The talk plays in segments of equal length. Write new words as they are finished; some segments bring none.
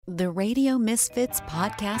the Radio Misfits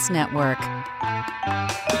Podcast Network.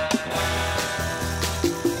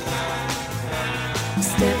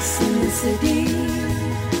 Steps in the city,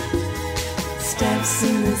 steps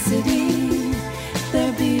in the city,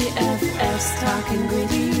 they're BFFs talking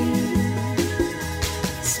gritty.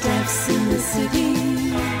 Steps in the city.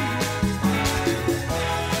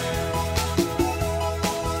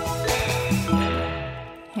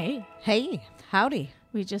 Hey, howdy.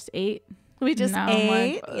 We just ate. We just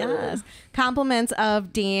ate. Like, yes. Compliments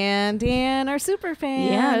of Dan. Dan, our super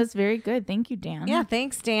fan. Yeah, it was very good. Thank you, Dan. Yeah,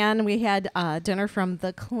 thanks, Dan. We had dinner from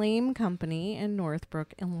the Claim Company in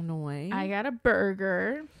Northbrook, Illinois. I got a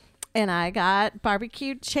burger. And I got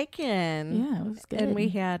barbecued chicken. Yeah, it was good. And we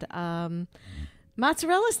had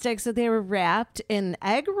mozzarella sticks that they were wrapped in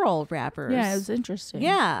egg roll wrappers. Yeah, it was interesting.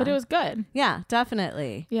 Yeah. But it was good. Yeah,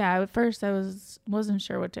 definitely. Yeah, at first I wasn't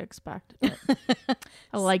sure what to expect, but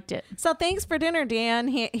I liked it. So thanks for dinner, Dan.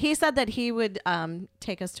 He said that he would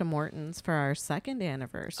take us to Morton's for our second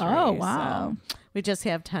anniversary. Oh, wow. So we just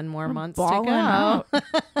have 10 more months to Balling go. out.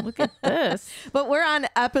 Look at this. But we're on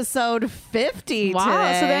episode 50 Wow,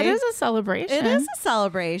 today. so that is a celebration. It is a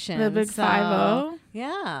celebration. The big 5-0.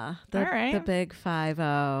 Yeah. All right. The big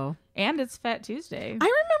 5-0. And it's Fat Tuesday.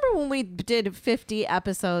 I remember when we did 50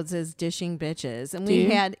 episodes as Dishing Bitches. And Do we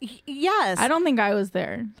you? had, yes. I don't think I was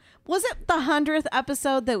there. Was it the 100th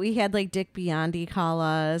episode that we had like Dick Biondi call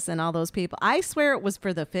us and all those people? I swear it was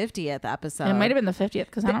for the 50th episode. It might have been the 50th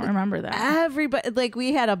because I don't remember that. Everybody, like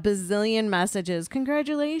we had a bazillion messages.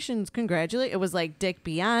 Congratulations. It was like Dick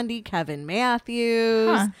Biondi, Kevin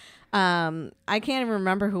Matthews. Huh. I can't even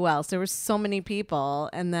remember who else. There were so many people.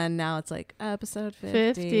 And then now it's like episode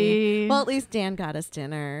 50. 50. Well, at least Dan got us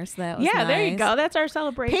dinner. So that was Yeah, there you nice. go. That's our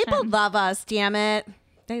celebration. People love us, damn it.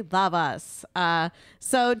 They love us.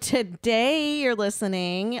 So today you're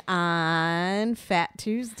listening on Fat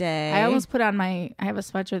Tuesday. I almost put on I have a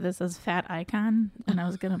sweatshirt that says Fat Icon, and I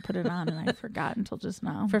was going to put it on, and I forgot until just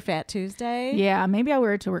now. for Fat Tuesday. Yeah, maybe I'll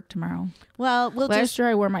wear it to work tomorrow. Well, we'll Last just. year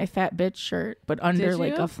I wore my fat bitch shirt, but under Did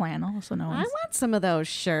like you? a flannel, so no I one's want some of those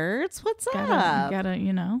shirts. What's gotta, up?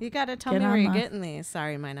 you You gotta tell get me where on you're the- getting these.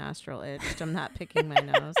 Sorry, my nostril itched. I'm not picking my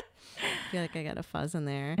nose. I feel like I got a fuzz in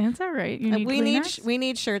there. It's all right. You need we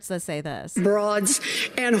need shirts that say this. Broads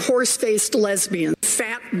and horse-faced lesbians.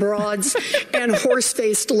 Fat broads and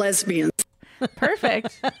horse-faced lesbians.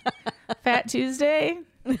 Perfect. Fat Tuesday,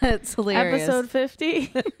 That's hilarious. episode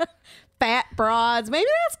 50. Fat Broads. Maybe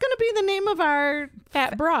that's gonna be the name of our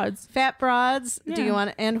Fat Broads. Fat Broads. Do Yeah. you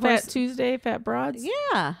want to end Fat horse? Tuesday, Fat Broads.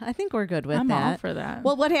 Yeah, I think we're good with I'm that. all for that.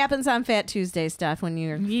 Well, what happens on Fat Tuesday, Steph, when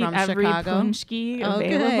you're Eat from every Chicago? punchki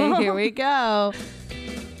Okay, available. here we go.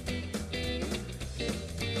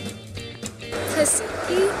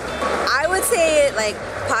 Tzatziki. I would say like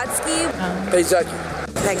Potski, Peizaki.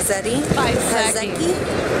 Pegzetti, Pegzeki.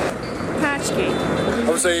 Patchki. I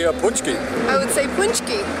would say Punchki. I would say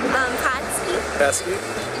Punchki. Potski. Paski.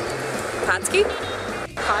 Potski.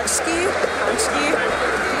 Potski. Potski.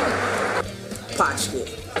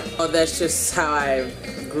 Potchki. Oh, that's just how I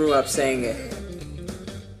grew up saying it.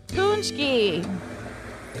 Punchki.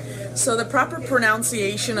 So the proper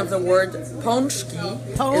pronunciation of the word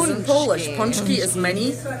pączki is in Polish. Pączki is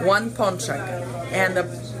many, one pączek. And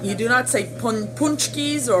you do not say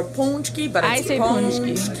punchkis or pączki, but I it's say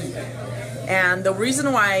pączki. And the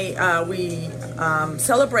reason why we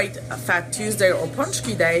celebrate Fat Tuesday or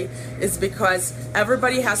Pączki Day is because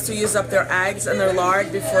everybody has to use up their eggs and their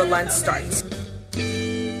lard before lunch starts.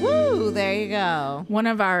 Woo! There you go. One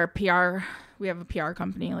of our PR, we have a PR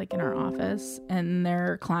company like in our office, and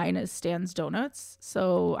their client is Stan's Donuts.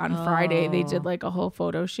 So on Friday they did like a whole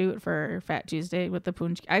photo shoot for Fat Tuesday with the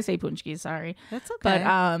punchki. I say punchki, sorry. That's okay.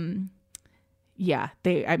 But yeah,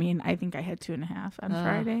 I think I had 2.5 on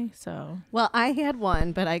Friday. So Well, I had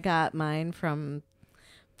one, but I got mine from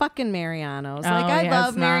fucking Mariano's. Oh, Like I yeah, love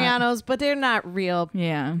it's not- Mariano's, but they're not real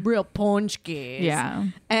yeah. ponchkis. Yeah.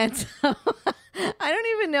 And so I don't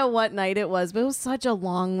even know what night it was, but it was such a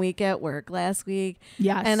long week at work last week.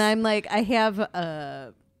 Yes. And I'm like, I have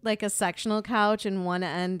like a sectional couch, and one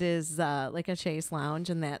end is like a chaise lounge,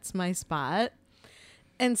 and that's my spot.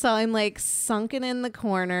 And so I'm like sunken in the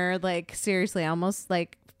corner, like seriously, almost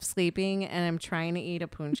like sleeping, and I'm trying to eat a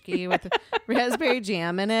punchki with raspberry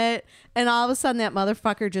jam in it, and all of a sudden that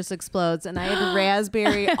motherfucker just explodes, and I had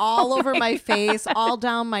raspberry all over my face, all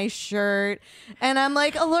down my shirt, and I'm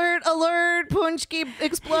like, alert, alert, punchki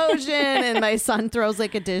explosion. And my son throws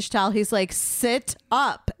like a dish towel. He's like, sit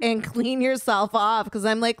up and clean yourself off, because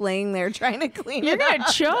I'm like laying there trying to clean You're it gonna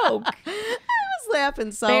up. choke. I was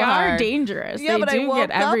laughing so They hard. are dangerous. Yeah, they but do I woke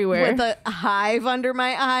get everywhere. up with a hive under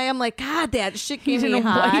my eye. I'm like, God, that shit gave me didn't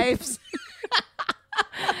wipe. hives.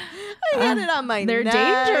 I had it on my They're neck.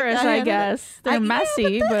 dangerous, I had it- guess. They're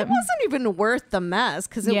messy, but but it wasn't even worth the mess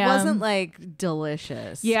because it Yeah. wasn't like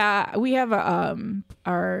delicious. yeah, we have a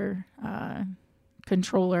our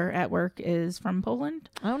controller at work is from Poland.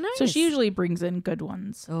 Oh, nice. So she usually brings in good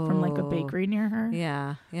ones from like a Oh. bakery near her.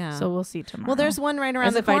 Yeah, yeah. So we'll see tomorrow. well, there's one right around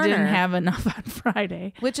As the if corner. I didn't have enough on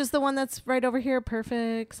Friday. Which is the one that's right over here?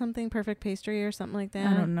 Perfect pastry or something like that.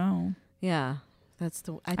 I don't know. Yeah, that's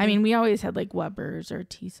the. I mean, we always had like Weber's or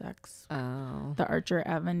T-Sex. Oh, The Archer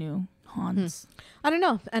Avenue haunts. I don't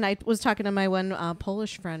know. And I was talking to my one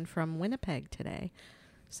Polish friend from Winnipeg today.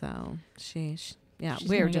 So She's we were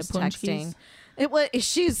gonna get just punchkis. texting.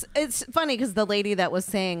 It's funny because the lady that was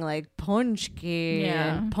saying like punchki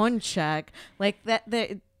and punchek, like that,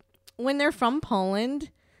 when they're from Poland,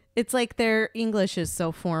 it's like their English is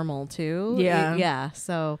so formal too. Yeah. Yeah.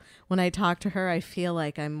 So when I talk to her, I feel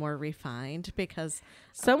like I'm more refined because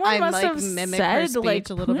Someone I, must like, have mimic her said like speech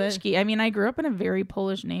a little bit. punchki. I mean, I grew up in a very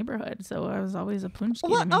Polish neighborhood, so I was always a punchki.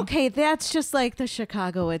 Well, to me. okay, that's just like the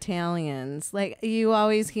Chicago Italians. Like you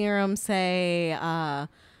always hear them say,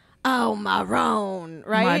 "Oh, marron,"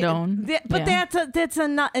 right? Madone, But yeah. that's a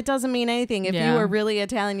not. It doesn't mean anything. If you Yeah. were really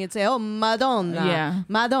Italian, you'd say, "Oh, Madonna." Yeah.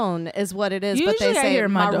 Madone is what it is. Usually but they I say hear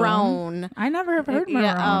Madone. marron. I never have heard marron.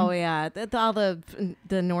 Yeah. Oh, yeah. All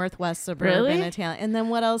the northwest suburban Really? Italian. And then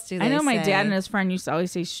what else do they I know say? my dad and his friend used to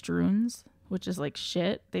always say struns, which is like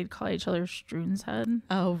shit. They'd call each other struns head.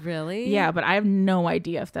 Oh, really? Yeah, but I have no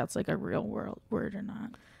idea if that's like a real word or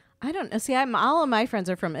not. I don't know. See, all of my friends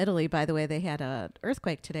are from Italy. By the way, they had a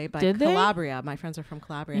earthquake today by Did they? Calabria. My friends are from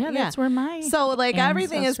Calabria. Yeah, that's where my So like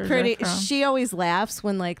everything is ancestors pretty. are from. She always laughs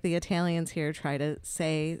when like the Italians here try to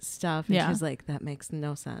say stuff, and Yeah. she's like, "That makes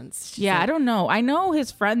no sense." She's Yeah, like, I don't know. I know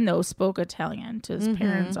his friend though spoke Italian to his Mm-hmm.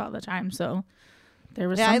 parents all the time, so there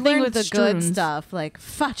was Yeah, I something learned with the struns. good stuff, like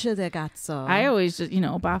 "faccia de cazzo." I always just,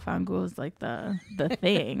 bafangu is like the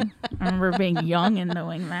thing. I remember being young and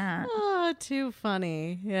knowing that. Oh, too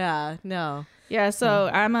funny. Yeah, no, Yeah, so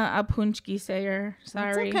I'm a punchki sayer.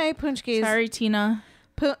 Sorry. it's okay. Punchkis. Sorry, Tina.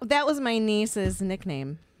 That was my niece's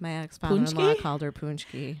nickname. My ex-father-in-law Punchki? called her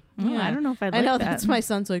Punchki. I don't know if I'd I like know that. that's my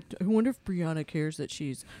son's like, I wonder if Brianna cares that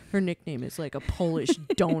her nickname is like a Polish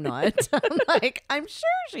donut. I'm like, I'm sure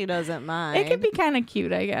she doesn't mind. It could be kind of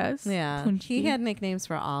cute, I guess. Yeah. Punchki. He had nicknames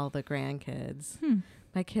for all the grandkids.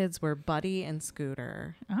 My kids were Buddy and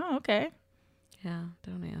Scooter. Oh, okay. Yeah,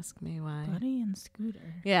 don't ask me why. Buddy and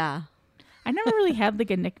Scooter. Yeah. I never really had like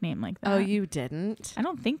a nickname like that. Oh, you didn't? I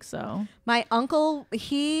don't think so. My uncle,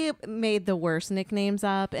 he made the worst nicknames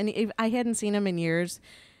up, and I hadn't seen him in years.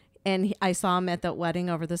 And I saw him at the wedding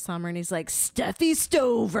over the summer, and he's like, Steffi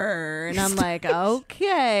Stover. And I'm like,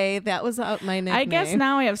 okay, that was my nickname. I guess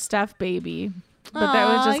now I have Steph Baby. But that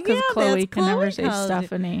was just because yeah, Chloe that's can never Chloe say calls you.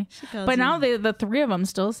 Stephanie. She calls But you now the three of them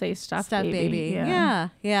still say Steph Baby. Yeah.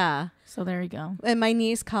 Yeah. So there you go. And my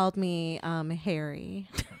niece called me Harry.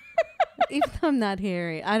 Even though I'm not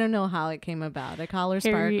Harry. I don't know how it came about. I call her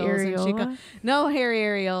Harry Sparkles. And she Areola? no, Harry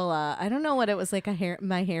Areola. I don't know what it was, like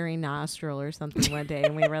my hairy nostril or something one day,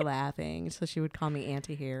 and we were laughing. So she would call me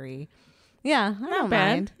Auntie Harry. Yeah, I don't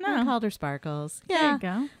bad. mind. I No. called her Sparkles. There Yeah. you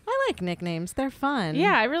go. I like nicknames. They're fun.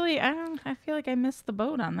 Yeah, I feel like I missed the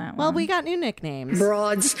boat on that Well, one. we got new nicknames.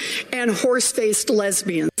 Broads and horse-faced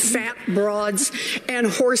lesbians. Fat broads and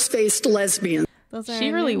horse-faced lesbians. Those are She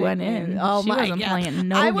our really new went nicknames. in. Oh She my wasn't God. playing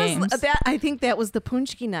no I was games. I think that was the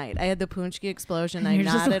Punchki night. I had the Punchki explosion. I You're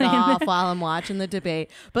just nodded laying off there. while I'm watching the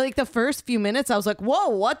debate. But like the first few minutes, I was like, "Whoa,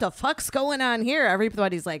 what the fuck's going on here?"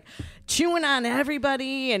 Everybody's like chewing on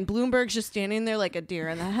everybody, and Bloomberg's just standing there like a deer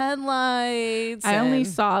in the headlights. I only and-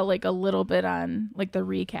 saw like a little bit on like the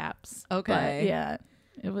recaps. Okay. But yeah,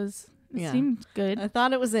 it Yeah. seemed good. I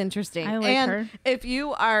thought it was interesting. I like and her. if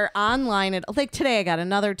you are online, like today, I got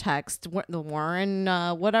another text. The Warren,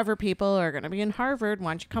 whatever people are going to be in Harvard.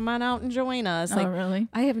 Why don't you come on out and join us? Oh, Like, really?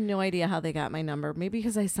 I have no idea how they got my number. Maybe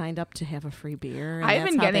because I signed up to have a free beer. and I've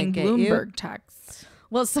that's been how they getting get you. Bloomberg texts.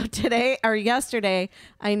 Well, so today or yesterday,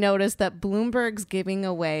 I noticed that Bloomberg's giving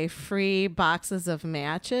away free boxes of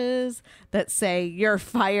matches that say "You're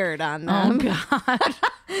fired" on them. Oh God.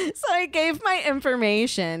 So I gave my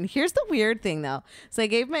information. Here's the weird thing, though. So I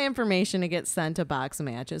gave my information to get sent a box of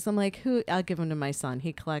matches. I'm like, I'll give them to my son.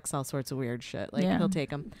 He collects all sorts of weird shit. Like, Yeah. he'll take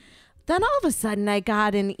them. Then all of a sudden, I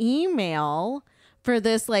got an email for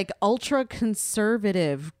this, like, ultra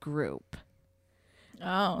conservative group.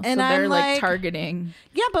 Oh, And so they're I'm like like- targeting.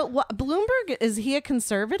 Yeah, but Bloomberg, is he a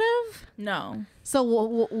conservative? No.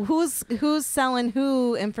 So who's selling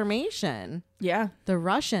who information? Yeah, The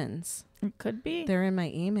Russians. it could be. They're in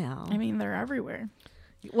my email. I mean, they're everywhere.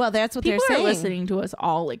 Well, that's what People they're are saying. listening to us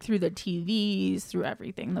all, like through the TVs, through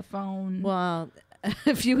everything, the phone. Well,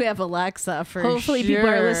 if you have Alexa, for Hopefully, sure. people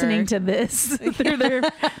are listening to this through their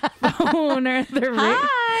phone or their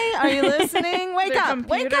Hi, are you listening? Wake Their up!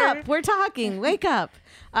 Wake computer. up! We're talking. Wake up!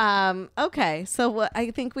 Okay, so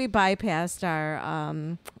I think we bypassed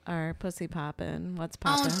our pussy poppin'. What's I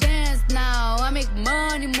poppin'? don't dance now. I make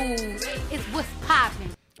money moves. It's what's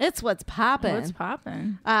popping. It's what's poppin'. What's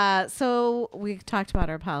popping? So we talked about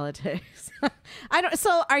our politics.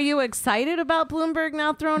 So are you excited about Bloomberg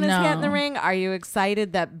now throwing his hat in the No. ring? Are you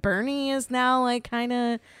excited that Bernie is now like kind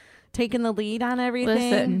of taking the lead on everything?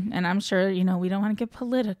 Listen, and I'm sure we don't want to get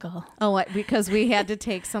political. Oh, what? Because we had to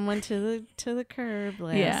take someone to the curb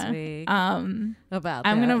last week. About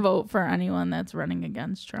I'm that. gonna vote for anyone that's running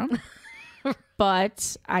against Trump,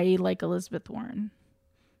 but I like Elizabeth Warren.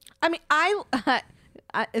 I mean,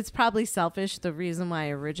 it's probably selfish. The reason why I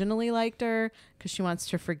originally liked her, because she wants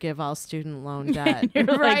to forgive all student loan debt. You're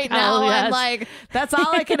like, right now, hell yes. I'm like, that's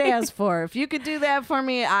all I can ask for. If you could do that for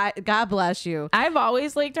me, God bless you. I've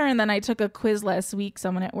always liked her, and then I took a quiz last week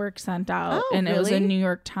someone at work sent out, Oh, and it was a really? New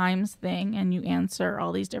York Times thing, and you answer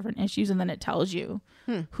all these different issues, and then it tells you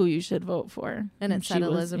who you should vote for. And it she said was-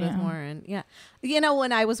 Elizabeth yeah. Warren. Yeah.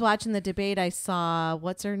 When I was watching the debate, I saw,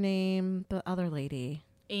 what's her name? The other lady.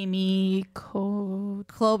 Amy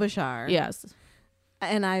Klobuchar. Yes.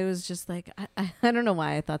 And I was just like, I don't know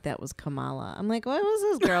why I thought that was Kamala. I'm like, what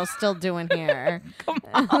was this girl still doing here?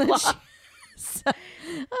 Kamala. If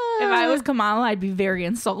I was Kamala, I'd be very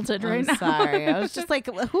insulted right I'm now. sorry. I was just like,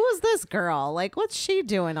 who is this girl? Like, what's she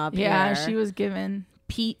doing up Yeah, here? she was giving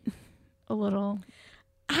Pete a little.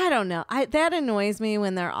 I don't know. That annoys me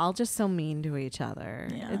when they're all just so mean to each other.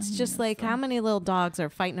 Yeah, It's just like, how many little dogs are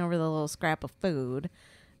fighting over the little scrap of food?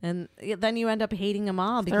 And then you end up hating them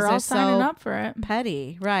all because They're all signing so up for it.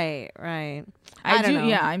 petty. Right. I don't do. know.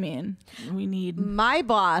 Yeah, I mean, we need. My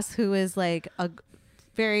boss, who is like a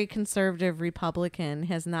very conservative Republican,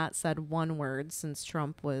 has not said one word since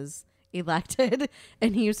Trump was elected.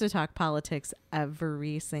 And he used to talk politics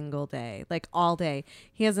every single day, like all day.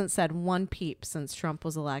 He hasn't said one peep since Trump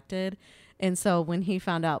was elected. And so when he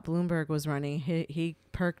found out Bloomberg was running, he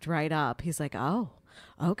perked right up. He's like, oh,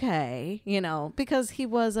 okay. Because he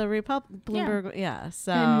was a Bloomberg. Yeah.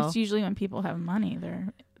 So. And it's usually when people have money,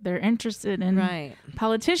 they're interested in Right.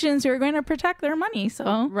 politicians who are going to protect their money.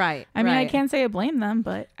 So Right. I mean, I right. can't say I blame them,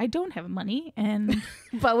 but I don't have money, and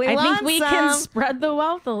But we I want think we some. can spread the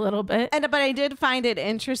wealth a little bit. But I did find it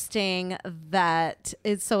interesting that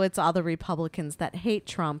it's all the Republicans that hate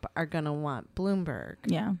Trump are going to want Bloomberg.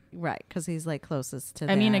 Yeah, Right. Because he's like closest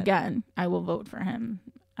to I mean, that. again, I will vote for him.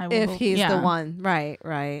 I will If vote, he's yeah, the one. Right.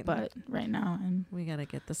 But right now, We got to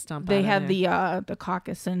get the stump they out had of there. the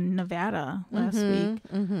caucus in Nevada last week.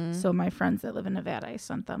 So my friends that live in Nevada, I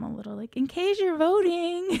sent them a little like, in case you're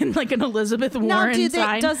voting, and like an Elizabeth Now, Warren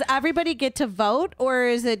sign. does everybody get to vote, or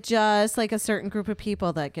is it just like a certain group of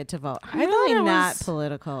people that get to vote? I'm I thought really it not was-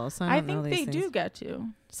 political, so I I don't know think these they things. do get to.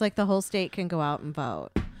 It's like the whole state can go out and vote.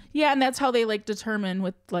 Yeah, and that's how they like determine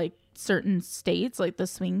with like certain states, like the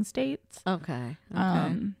swing states. Okay.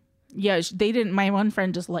 Yeah, they didn't. My one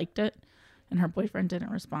friend just liked it, and her boyfriend didn't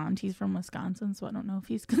respond. He's from Wisconsin, so I don't know if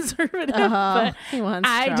he's conservative, but he wants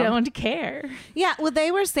I Trump. don't care. Yeah, well,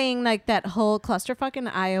 they were saying like that whole clusterfuck in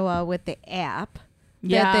Iowa with the app.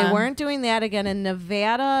 Yeah. That they weren't doing that again. In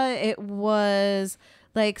Nevada, it was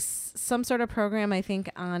like some sort of program, I think,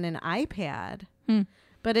 on an iPad.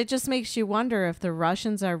 But it just makes you wonder if the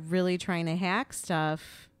Russians are really trying to hack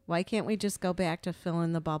stuff. Why can't we just go back to fill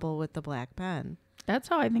in the bubble with the black pen? That's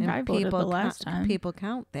how I think I voted the last time. People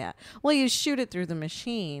count that. Well, you shoot it through the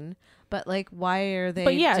machine, but like, why are they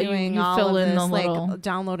But yeah, you- doing you all fill of in this? the Like, little-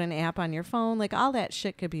 download an app on your phone. Like, all that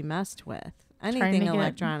shit could be messed with. Trying Anything to get-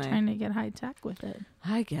 electronic. Trying to get high tech with it.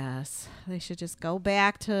 I guess they should just go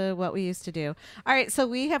back to what we used to do. All right, so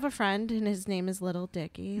we have a friend, and his name is Little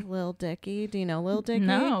Dicky. Lil Dicky, do you know Lil Dicky?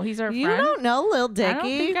 No, he's our You friend. don't know Lil Dicky? I don't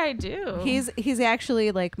think I do. He's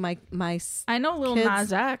actually like my I know Lil kids-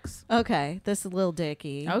 Nas X. okay. This is Lil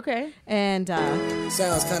Dicky. Okay. And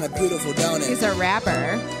Sounds kind of beautiful, don't it? he's a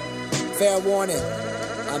rapper. Fair warning,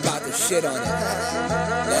 I'm about to shit on it.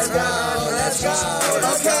 Let's go, let's go.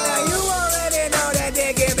 Okay, now you already know that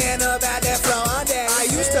they give man about that flow on day. I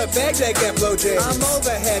used to beg they get blow J. I'm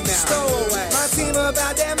overhead now. Stowaway. My team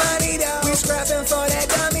about that money though. We scrapping for that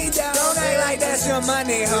dummy though. Don't act like that's That's your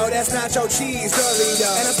money, ho. That's not your cheese, Dorito.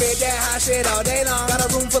 And I spit that hot shit all day long. Got a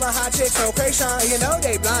room full of hot chicks, so crazy. You know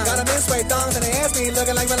they blind. Got them in suede thongs and they ask me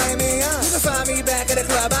looking like filet mignon. You can find me back at the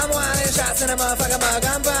club. I'm wildin', shots in a motherfucking mug.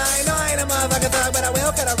 I'm fine. No, I ain't a motherfucking thug, but I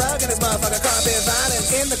will cut a rug in this motherfucking carpet violence.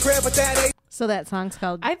 In the crib with that. So that song's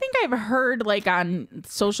called. I think I've heard like on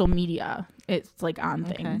social media, it's like on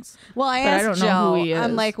things. Well, I but asked I don't Joe. know who he is.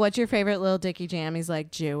 I'm like, "What's your favorite Lil Dicky jam?" He's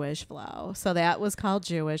like, "Jewish Flow." So that was called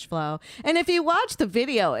Jewish Flow. And if you watch the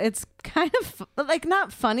video, it's kind of like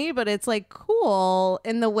not funny, but it's like cool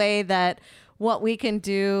in the way that what we can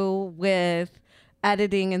do with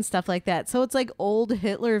editing and stuff like that. So it's like old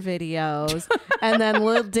Hitler videos and then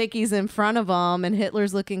Lil Dicky's in front of them and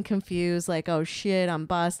Hitler's looking confused like, oh shit, I'm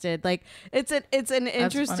busted. Like it's an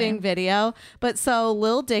interesting video. But so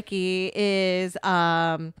Lil Dicky is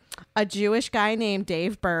a Jewish guy named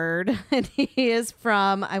Dave Bird, and he is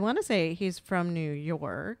from, I want to say he's from New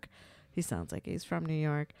York. He sounds like he's from New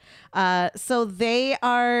York. So they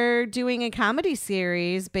are doing a comedy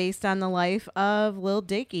series based on the life of Lil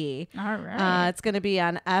Dicky. All right. It's going to be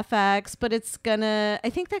on FX, but it's going to, I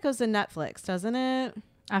think that goes to Netflix, doesn't it?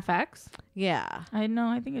 FX? Yeah. I know.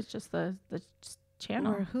 I think it's just the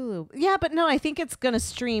channel. Or Hulu. Yeah, but no, I think it's going to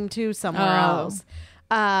stream too somewhere else.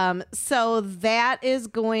 So that is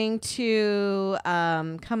going to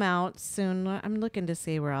come out soon. I'm looking to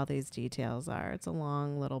see where all these details are. It's a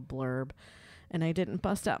long little blurb, and I didn't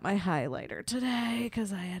bust out my highlighter today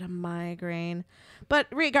because I had a migraine. But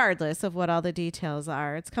regardless of what all the details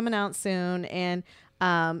are, it's coming out soon. And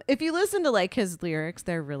if you listen to like his lyrics,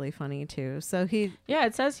 they're really funny too. So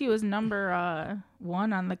it says he was number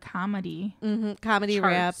 1 on the comedy comedy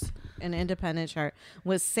rap charts. and independent chart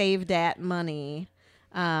was Save Dat Money.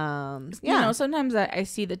 You know, sometimes I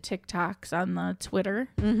see the TikToks on the Twitter.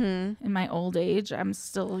 In my old age, I'm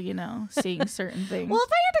still, seeing certain things. Well,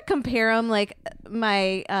 if I had to compare them, like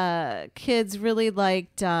my kids really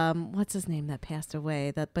liked what's his name that passed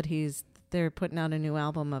away. But they're putting out a new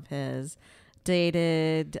album of his.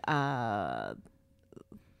 Dated. Who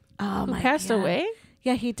passed away?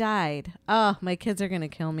 Yeah, he died. Oh, my kids are gonna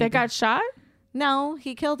kill me. That got shot? No,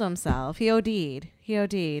 he killed himself. He OD'd.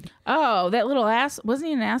 Oh, that little ass. Wasn't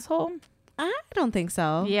he an asshole? I don't think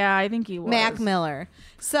so. Yeah, I think he was. Mac Miller.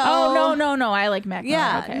 So. Oh, no. I like Mac Miller.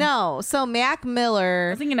 Yeah, okay. no. So Mac Miller.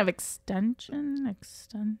 I was thinking of Extension,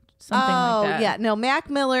 something like that. Yeah. No, Mac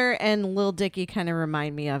Miller and Lil Dicky kind of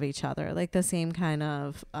remind me of each other. Like the same kind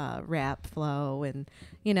of rap flow and,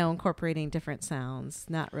 incorporating different sounds.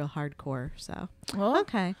 Not real hardcore. So. Well,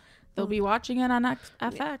 okay. They'll be watching it on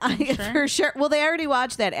FX, I'm sure. For sure. Well, they already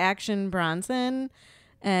watched that Action Bronson,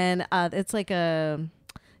 and it's like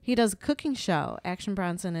he does a cooking show. Action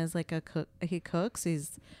Bronson is like a cook. He cooks.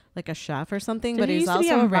 He's like a chef or something, but he's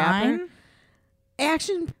also a rapper. Vine?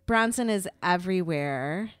 Action Bronson is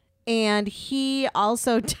everywhere. And he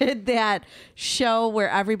also did that show where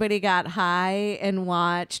everybody got high and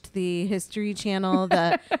watched the History Channel,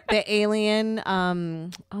 the alien.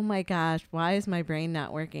 Oh my gosh, why is my brain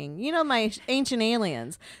not working? My Ancient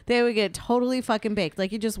Aliens. They would get totally fucking baked.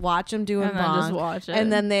 Like you just watch them doing and then bong, just watch it,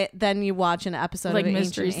 and then you watch an episode like of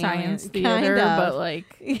Mystery Ancient Science Aliens. Theater, but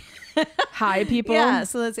like high people. Yeah,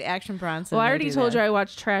 so that's Action Bronson. Well, I already told you I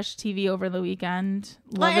watched trash TV over the weekend.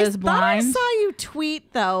 Love is is Blind. I saw you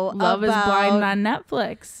tweet though. Love is Blind on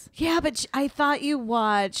Netflix. Yeah, but I thought you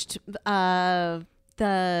watched the.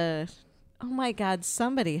 Oh my God!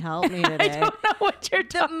 Somebody help me today. I don't know what you're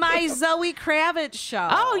talking My about. Zoe Kravitz show.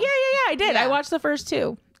 Oh yeah, I did. Yeah. I watched the first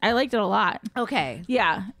 2. I liked it a lot. Okay.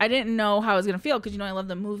 Yeah, I didn't know how I was gonna feel because I love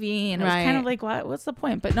the movie and it was Right. kind of like what's the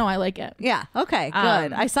point? But no, I like it. Yeah. Okay.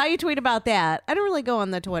 Good. I saw you tweet about that. I don't really go on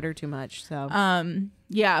the Twitter too much, so.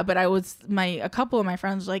 Yeah, but a couple of my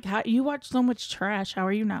friends were like, how you watch so much trash? How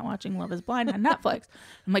are you not watching Love is Blind on Netflix?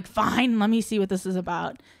 I'm like, fine, let me see what this is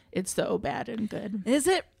about. It's so bad and good. Is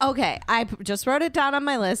it? Okay. I just wrote it down on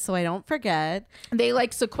my list so I don't forget. They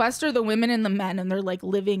like sequester the women and the men and they're like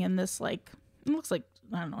living in this like, it looks like,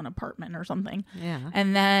 I don't know, an apartment or something. Yeah.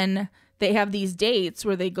 And then they have these dates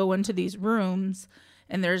where they go into these rooms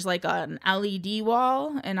and there's like an LED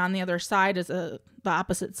wall and on the other side is the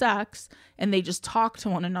opposite sex and they just talk to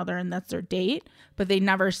one another and that's their date, but they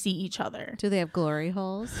never see each other. Do they have glory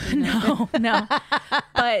holes? No.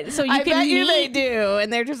 But so you I can bet meet. you they do,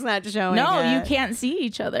 and they're just not showing No, it. you can't see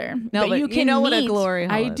each other. No, but you can know what a meet. glory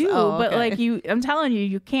hole I is. do, Oh, but okay. like I'm telling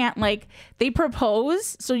you can't like they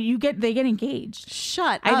propose, so they get engaged.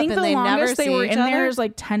 Shut up. I think and the they never longest they see were each in there other? is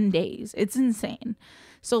like 10 days. It's insane.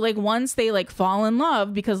 So like once they like fall in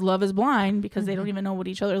love because love is blind because they don't even know what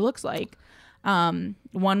each other looks like. One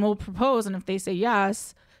will propose and if they say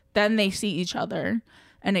yes, then they see each other.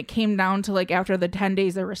 And it came down to like after the 10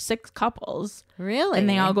 days, there were 6 couples. Really? And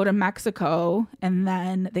they all go to Mexico and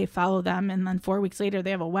then they follow them. And then 4 weeks later,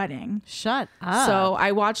 they have a wedding. Shut up. So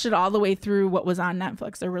I watched it all the way through what was on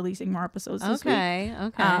Netflix. They're releasing more episodes this week.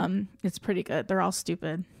 Okay. It's pretty good. They're all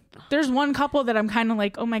stupid. There's one couple that I'm kind of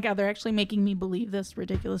like, oh my God, they're actually making me believe this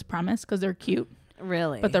ridiculous premise because they're cute.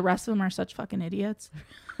 Really? But the rest of them are such fucking idiots.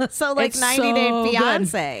 So like It's 90 Day so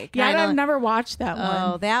Fiance. good. Yeah, kinda. I've never watched that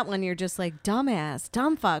Oh, one. that one you're just like dumbass,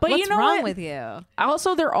 dumb fuck. But What's you know wrong what? with you?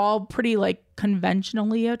 Also, they're all pretty like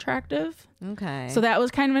conventionally attractive. Okay. So that was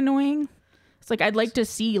kind of annoying. It's like I'd like to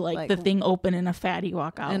see like the Like- thing open and a fatty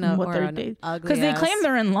walk out And and a- what or they're an dating. ugly Because they ass- claim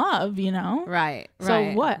they're in love, you know? right. So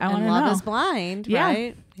right. what? I And wanna Love know. is Blind, Yeah.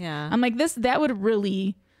 right? Yeah. I'm like that would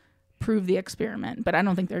really prove the experiment, but I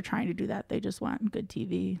don't think they're trying to do that. They just want good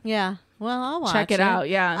TV. Yeah. Well, I'll watch Check it out.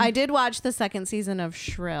 Yeah. I did watch the second season of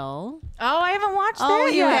Shrill. Oh, I haven't watched Oh,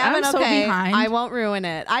 that you yet. haven't? I'm Okay. so behind. I won't ruin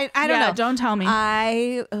it. I don't Yeah, know. don't tell me.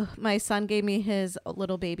 My son gave me his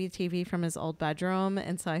little baby TV from his old bedroom,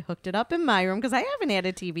 and so I hooked it up in my room because I haven't had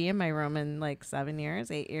a TV in my room in like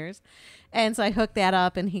 8 years. And so I hooked that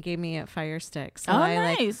up, and he gave me a Fire Stick. So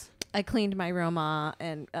nice. I cleaned my room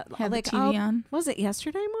and Had the like TV on? Was it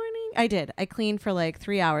yesterday morning? I did. I cleaned for like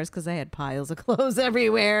 3 hours because I had piles of clothes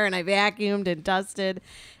everywhere, and I vacuumed and dusted.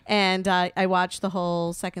 And I watched the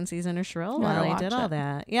whole second season of Shrill while I did all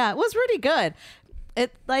that. Yeah, it was really good.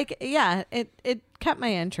 It kept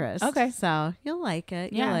my interest. Okay. So you'll like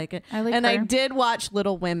it. You'll Yeah, like it. I like and I her. did watch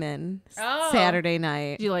Little Women Oh. Saturday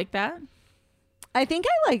night. Do you like that? I think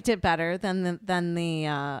I liked it better than the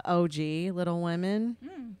OG Little Women.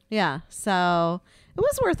 Yeah, so it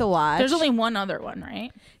was worth a watch. There's only one other one,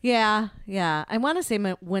 right? yeah. I want to say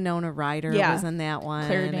Winona Ryder Yeah. was in that one.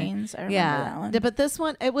 Claire Danes. I remember that one. But this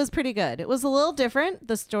one, it was pretty good. It was a little different.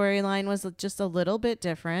 The storyline was just a little bit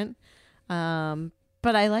different,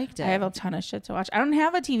 but I liked it. I have a ton of shit to watch. I don't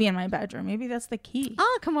have a TV in my bedroom. Maybe that's the key.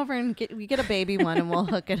 I'll come over and we get a baby one and we'll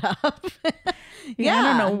hook it up. Yeah, I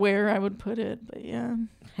don't know where I would put it, but yeah.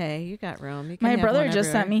 Hey, you got room. You can My have brother one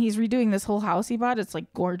just sent everywhere. me. He's redoing this whole house he bought. It's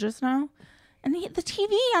like gorgeous now, and the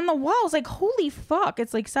TV on the wall is like holy fuck.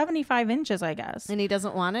 It's like 75 inches, I guess. And he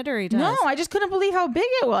doesn't want it, or he does? No, I just couldn't believe how big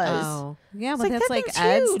it was. Oh, yeah, It's but like, that's that like thing's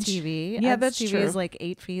Ed's huge. TV. Yeah, Ed's that's TV true. is like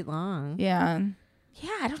 8 feet long. Yeah. Yeah,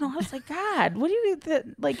 I don't know. I was like, God, what do you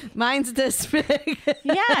like? Mine's this big.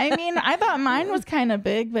 Yeah, I mean, I thought mine was kind of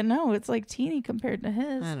big, but no, it's like teeny compared to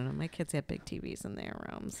his. I don't know. My kids have big TVs in their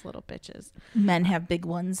rooms, little bitches. Men have big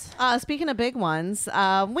ones. Speaking of big ones,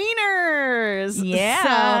 wieners.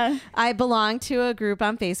 Yeah. So I belong to a group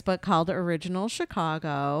on Facebook called Original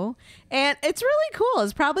Chicago, and it's really cool.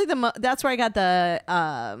 It's probably that's where I got the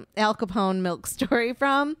Al Capone milk story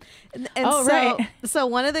from. And Oh, so, right. So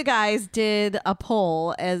one of the guys did a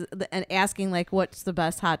poll and asking like, what's the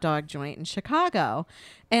best hot dog joint in Chicago?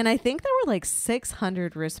 And I think there were like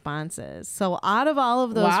 600 responses. So out of all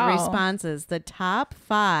of those Wow. responses, the top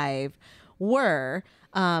 5 were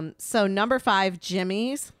so number 5,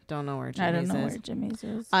 Jimmy's. Don't know where Jimmy's I don't know is. where Jimmy's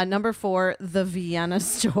is. Number 4, the Vienna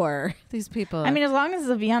store. These people. I mean, as long as it's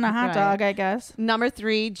a Vienna hot Right. dog, I guess. Number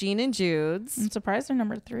 3, Gene and Jude's. I'm surprised they're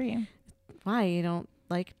number 3. Why you don't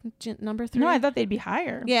like number 3? No, I thought they'd be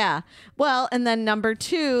higher. Yeah. Well, and then number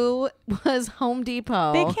 2 was Home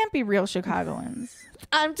Depot. They can't be real Chicagoans.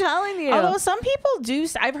 I'm telling you. Although some people do.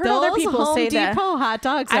 I've heard those other people Home say Depot that. hot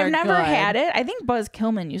dogs are I've never good. had it. I think Buzz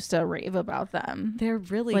Kilman used to rave about them. They're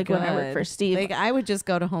really Like good. when I worked for Steve. Like, I would just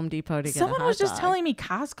go to Home Depot to get Someone a hot was just dog. telling me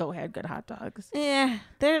Costco had good hot dogs. Yeah,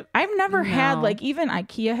 they're. I've never had, No. like, even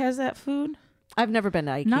IKEA has that food. I've never been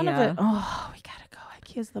to IKEA. None of it. Oh, we gotta go.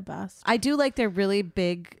 IKEA's the best. I do like their really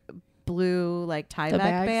big blue like tie The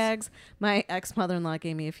back bags? bags. My ex mother-in-law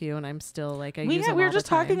gave me a few, and I'm still like I We use them were all just the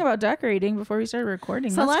time. talking about decorating before we started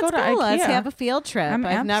recording. So let's go to IKEA. Let's have a field trip. I'm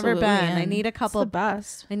I've never absolutely been. I in. need a It's couple. the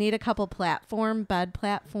best. I need a couple bed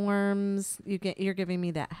platforms. You're giving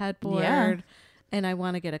me that headboard. Yeah. And I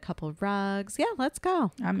want to get a couple rugs. Yeah, let's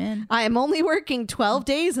go. I'm in. I am only working 12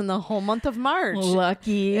 days in the whole month of March.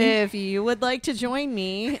 Lucky. If you would like to join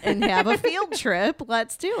me and have a field trip,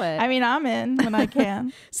 let's do it. I mean, I'm in when I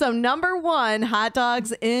can. So number 1, hot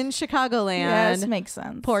dogs in Chicagoland. Yes, makes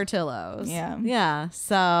sense. Portillo's. Yeah. Yeah.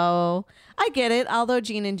 So I get it. Although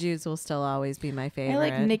Gene and Jude's will still always be my favorite. I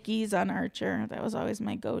like Nikki's on Archer. That was always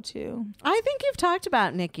my go-to. I think you've talked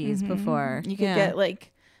about Nikki's before. You could get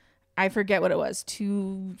like, I forget what it was,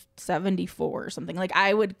 $2.74 or something. Like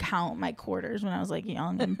I would count my quarters when I was like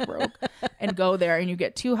young and broke and go there, and you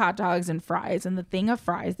get 2 hot dogs and fries, and the thing of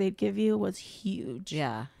fries they'd give you was huge.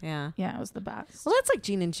 Yeah. Yeah, it was the best. Well, that's like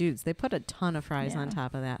Gene and Jude's. They put a ton of fries Yeah. on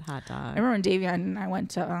top of that hot I dog. remember when Davion and I went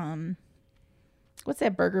to what's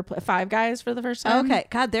that burger place? Five Guys for the first time. Okay.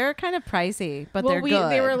 God, they're kind of pricey, but they're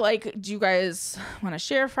good. They were like, do you guys want to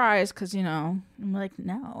share fries? Because, you know, I'm like,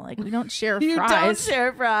 no, like we don't share you fries. don't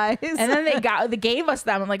share fries. And then they gave us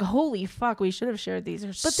them. I'm like, holy fuck, we should have shared these.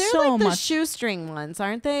 But they're so like the much. shoestring ones,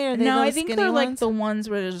 aren't they? Are they No, those I think skinny they're like ones? the ones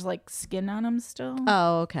where there's like skin on them still.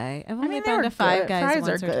 Oh, okay. I've only they been were to Five good. Guys Fries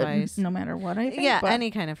once are or good, twice. no matter what. I think. Yeah, but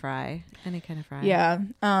any kind of fry. yeah.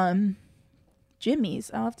 Jimmy's.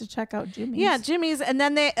 I'll have to check out Jimmy's. Yeah, Jimmy's, and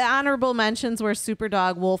then the honorable mentions were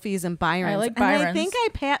Superdog, Wolfie's, and Byron's. I like And Byron's. I think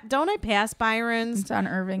I pass Byron's. It's on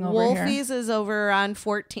Irving over Wolfie's here. is over on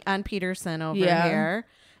 14 on Peterson over Yeah. here.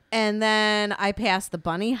 And then I passed the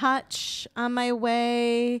Bunny Hutch on my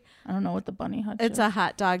way. I don't know what the Bunny Hutch It's is. a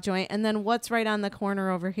hot dog joint. And then what's right on the corner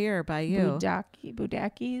over here by you?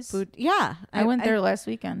 Budaki's. Yeah. I went there last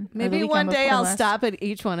weekend. or the Maybe weekend one day before I'll last. stop at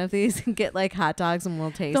each one of these and get like hot dogs and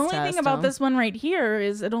we'll taste The only test thing about them. this one right here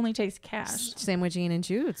is it only takes cash. Same with Gene and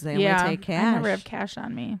Jude's. They Yeah, only take cash. I never have cash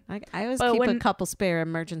on me. I always But keep a when couple spare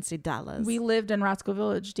emergency dollars. We lived in Roscoe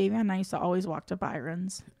Village. Davey and I used to always walk to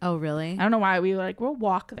Byron's. Oh, really? I don't know why. We were like, we'll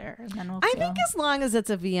walk there. And then I think as long as it's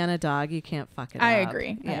a Vienna dog, you can't fuck it I up.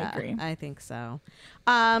 agree. I Yeah, agree. I think so.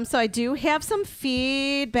 So I do have some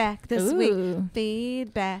feedback this week.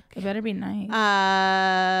 Feedback. It better be nice.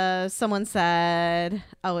 Someone said,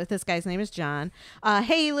 this guy's name is John.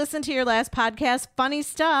 Hey, listen to your last podcast. Funny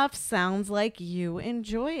stuff. Sounds like you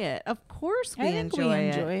enjoy it. Of course we enjoy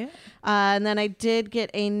it. And then I did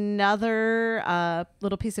get another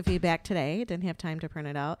little piece of feedback today. Didn't have time to print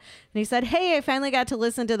it out. And he said, hey, I finally got to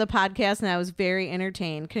listen to the podcast and I was very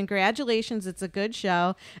entertained. Congratulations. It's a good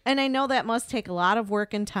show. And I know that must take a lot of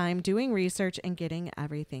work and time doing research and getting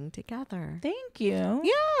everything together. Thank you.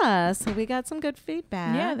 Yeah. So we got some good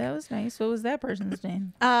feedback. Yeah, that was nice. What was that person's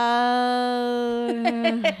name? I don't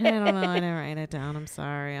know. I didn't write it down. I'm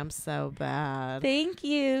sorry. I'm so bad. Thank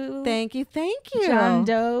you. Thank you. Thank you. John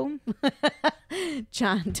Doe.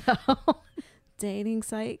 John Doe. Dating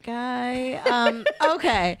site guy.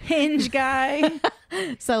 Okay. Hinge guy.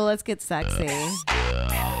 So let's get sexy.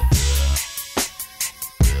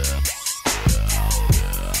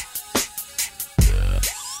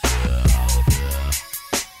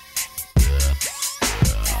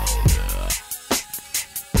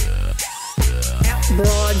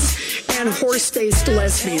 Broads and horse-faced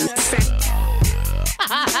lesbians.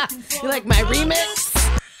 You like my remix?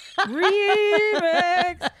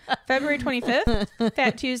 Remix. February 25th,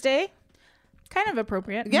 Fat Tuesday. Kind of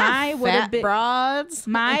appropriate. Yeah, what fat broads.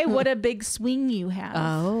 what a big swing you have.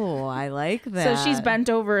 Oh, I like that. So she's bent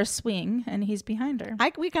over a swing and he's behind her.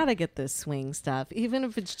 We gotta get this swing stuff. Even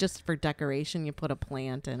if it's just for decoration, you put a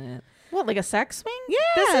plant in it. What, like a sex swing?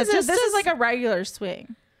 Yeah, This is like a regular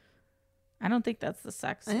swing. I don't think that's the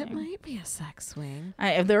sex swing. It might be a sex swing.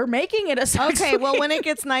 If they're making it a sex Okay, swing. well, when it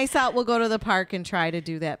gets nice out, we'll go to the park and try to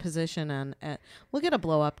do that position. We'll get a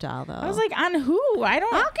blow up doll though. I was like, on who? I'll get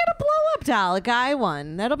a blow up doll, a guy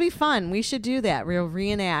one. That'll be fun. We should do that. We'll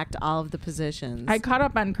reenact all of the positions. I caught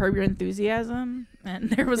up on Curb Your Enthusiasm, and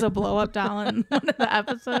there was a blow up doll in one of the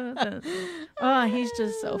episodes. And, he's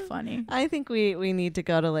just so funny. I think we need to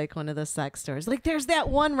go to like one of the sex stores. Like there's that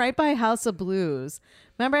one right by House of Blues.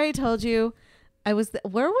 Remember I told you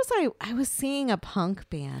where was I? I was seeing a punk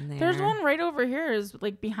band there. There's one right over here, is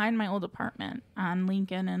like behind my old apartment on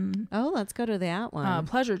Lincoln and let's go to that one.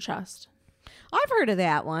 Pleasure Chest. I've heard of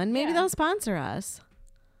that one. Maybe Yeah. they'll sponsor us.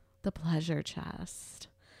 The Pleasure Chest.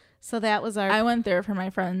 So that was our. I went there for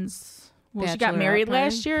my friend's. Well, she got married Bachelorette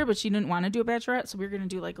last year, but she didn't want to do a bachelorette, so we were gonna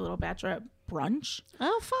do like a little bachelorette brunch.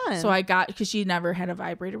 Oh, fun. So I got, because she never had a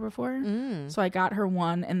vibrator before, so I got her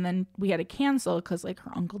one, and then we had to cancel because like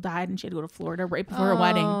her uncle died and she had to go to Florida right before her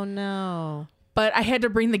wedding. Oh no. But I had to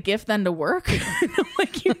bring the gift then to work. And I'm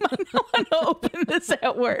like, you might not want to open this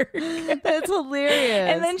at work. That's hilarious.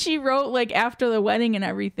 And then she wrote like after the wedding and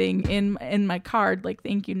everything in my card, like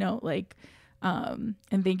thank you note, like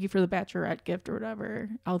and thank you for the bachelorette gift or whatever.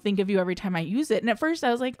 I'll think of you every time I use it. And at first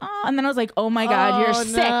I was like, oh, and then I was like, oh my God, you're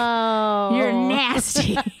sick. No. You're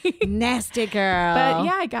nasty. Nasty girl. But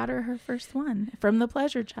yeah, I got her first one from the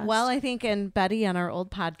Pleasure Chest. Well, I think in Betty on our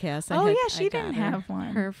old podcast. She I didn't got her have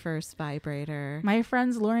one. Her first vibrator. My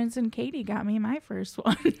friends Lawrence and Katie got me my first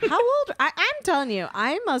one. How old? I'm telling you,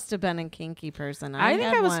 I must have been a kinky person. I think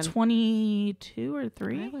had I was one. 22 or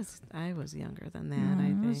 3. I was younger than that.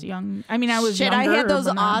 I was think. young. I mean, I was Shit, younger. I had those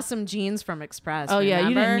but not- awesome jeans from Express. Oh, yeah, you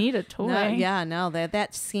didn't remember? need a toy. No,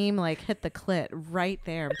 that seam like hit the clit right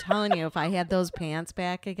there. I'm telling you, if I had those pants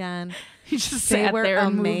back again, You just they sat were there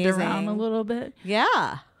and amazing. moved around a little bit.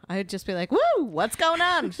 Yeah, I'd just be like, "Woo, what's going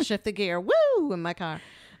on?" Shift the gear, woo, in my car.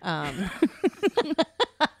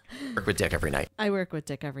 Work with Dick every night. I work with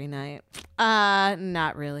Dick every night.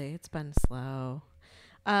 Not really. It's been slow.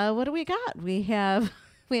 What do we got? We have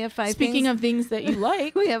 5 Speaking things. of things that you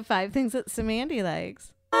like, We have 5 things that Samandy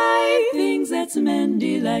likes. 5 things that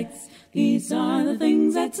Samandy likes. These are the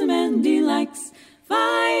things that Samandy likes.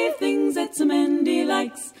 5 things that Samandy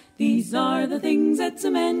likes. These are the things that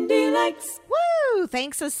Samandy likes. Woo!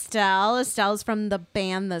 Thanks, Estelle. Estelle's from the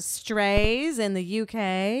band The Strays in the UK,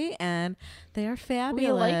 and they are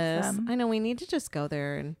fabulous. like them. I know, we need to just go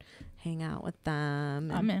there and hang out with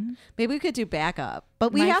them. I'm in. Maybe we could do backup,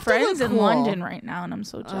 but we My have friends to look in cool. London right now, and I'm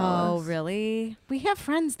so jealous. Oh, really? We have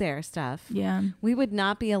friends there, Steph. Yeah. We would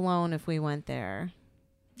not be alone if we went there.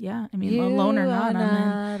 Yeah. I mean, You alone or are not,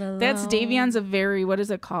 I'm not in. That's alone. Davion's a very, what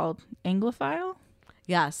is it called? Anglophile?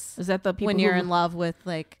 Yes. Is that the people when you're who in love with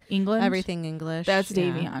like England? everything English? That's yeah.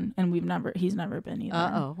 Davion, and he's never been either.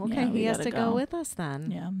 Okay. Yeah, we he has gotta to go with us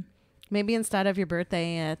then. Yeah. Maybe instead of your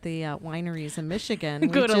birthday at the wineries in Michigan,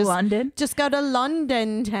 Go we to just, London. Just go to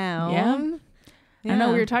London town. I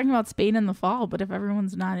know we were talking about Spain in the fall, but if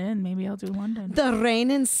everyone's not in, maybe I'll do London. The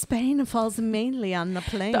rain in Spain falls mainly on the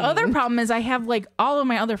plain. The other problem is I have like all of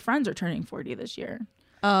my other friends are turning 40 this year.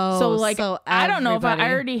 Oh, so like I don't know if I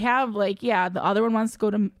everybody- already have like the other one wants to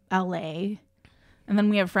go to LA, and then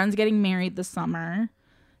we have friends getting married this summer,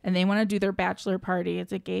 and they want to do their bachelor party.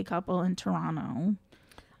 It's a gay couple in Toronto.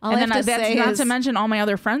 All And I then have to that's say not is to mention all my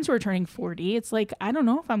other friends who are turning 40. It's like, I don't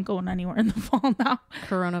know if I'm going anywhere in the fall now.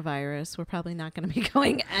 coronavirus. We're probably not going to be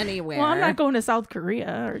going anywhere. Well, I'm not going to South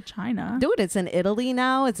Korea or China. Dude, it's in Italy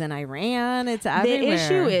now. It's in Iran. It's everywhere. The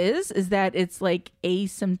issue is that it's like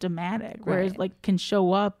asymptomatic, whereas Right. like can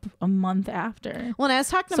show up a month after. Well, and I was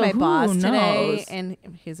talking to So my who boss today, knows? and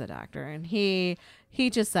he's a doctor, and he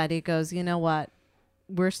just said, he goes, you know what?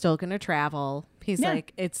 We're still going to travel. He's Yeah.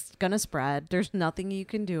 like, it's going to spread. There's nothing you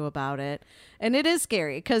can do about it. And it is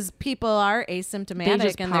scary because people are asymptomatic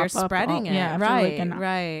just and they're pop up spreading all- it. yeah, after, Right, like,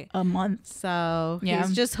 right. A month. So Yeah.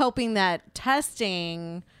 he's just hoping that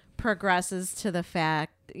testing progresses to the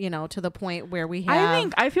fact, to the point where we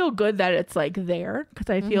have. I feel good that it's like there because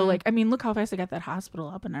I feel like, I mean, look how fast I got that hospital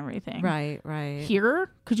up and everything. Right, right. Here,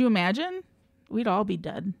 could you imagine? We'd all be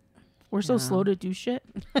dead. We're so slow to do shit.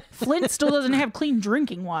 Flint still doesn't have clean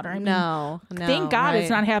drinking water. I mean, No, thank God it's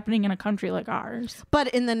right. not happening in a country like ours. But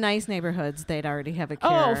in the nice neighborhoods, they'd already have a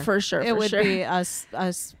cure. Oh, for sure, It for would sure. be us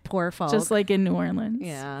poor folk. Just like in New Orleans.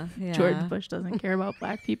 yeah, yeah. George Bush doesn't care about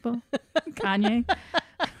black people. Kanye.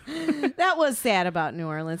 That was sad about New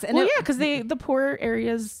Orleans. And Well, it yeah, because the poor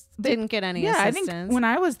areas didn't get any I assistance. think when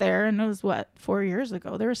I was there, and it was 4 years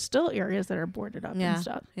ago, there are still areas that are boarded up yeah, and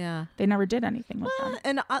stuff. yeah. They never did anything with them.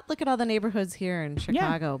 And look at all the neighborhoods here in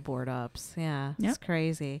Chicago board ups. Yeah, it's Yep.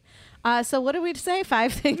 crazy. So what did we say?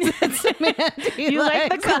 5 things that Samantha You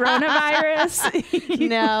like the coronavirus?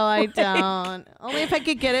 No, I don't. Only if I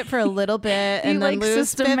could get it for a little bit and You then like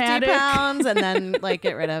lose 50 systematic. pounds and then like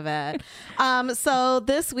get rid of it. So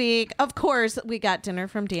this week, of course, we got dinner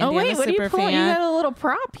from Dandy. Oh wait, and the what are you Superfan. pulling? You got a little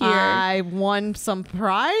prop here. I won some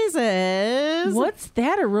prizes. What's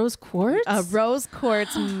that? A rose quartz? A rose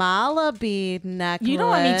quartz mala bead necklace. You don't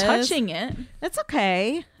want me touching it. It's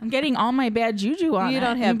okay. I'm getting all my bad juju on it. You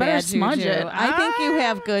don't have better bad smudge juju. it. I think you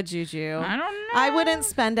have good juju. I don't know. I wouldn't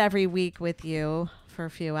spend every week with you for a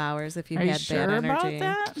few hours if you Are had you sure bad energy.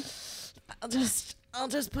 about that? I'll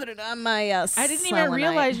just put it on my I didn't even selenite.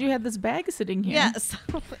 realize you had this bag sitting here. Yes.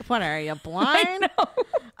 What are you, blind?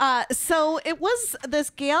 So it was this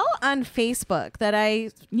gal on Facebook that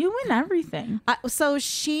You win everything. so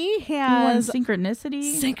she You won has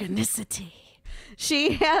synchronicity. synchronicity.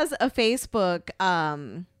 She has a Facebook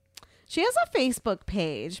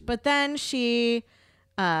page, but then she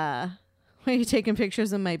are you taking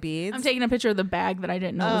pictures of my beads? I'm taking a picture of the bag that I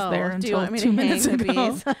didn't know was there do you until want me 2 to minutes hang the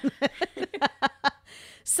ago. beads on it?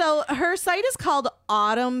 So her site is called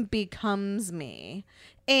Autumn Becomes Me,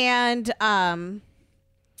 and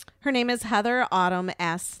her name is Heather Autumn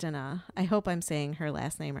Astana. I hope I'm saying her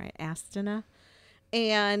last name right, Astana.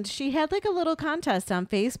 And she had like a little contest on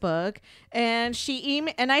Facebook, and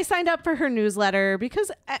and I signed up for her newsletter because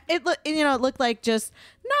it looked like just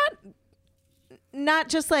not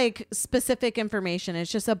just like specific information.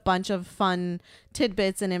 It's just a bunch of fun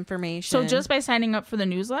tidbits and information. So just by signing up for the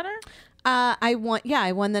newsletter? I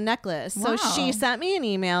won the necklace. So Wow. she sent me an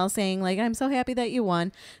email saying like, I'm so happy that you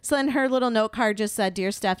won. So then her little note card just said,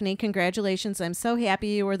 Dear Stephanie, congratulations. I'm so happy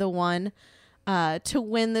you were the one to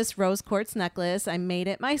win this rose quartz necklace. I made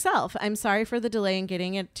it myself. I'm sorry for the delay in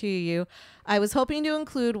getting it to you. I was hoping to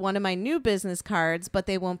include one of my new business cards, but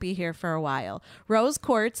they won't be here for a while. Rose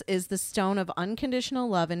quartz is the stone of unconditional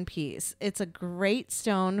love and peace. It's a great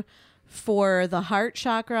stone for the heart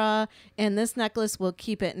chakra, and this necklace will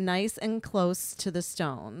keep it nice and close to the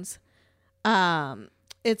stones.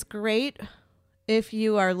 It's great if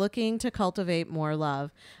you are looking to cultivate more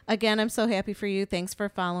love. Again, I'm so happy for you. Thanks for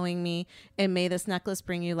following me, and may this necklace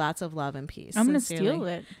bring you lots of love and peace. I'm going to Sincerely. steal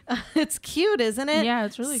it. It's cute, isn't it? Yeah,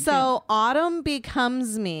 it's really So Autumn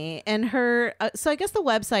Becomes Me, and her, so I guess the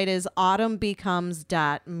website is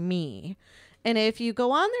autumnbecomes.me. And if you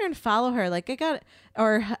go on there and follow her, like I got,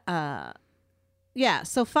 or, yeah,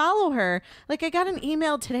 so follow her. Like I got an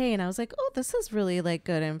email today and I was like, oh, this is really like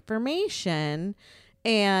good information.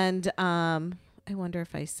 And, I wonder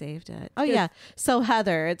if I saved it. Oh, yeah. So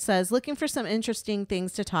Heather, it says, looking for some interesting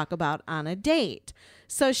things to talk about on a date.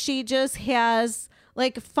 So she just has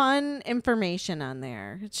like fun information on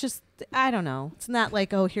there. It's just, I don't know. It's not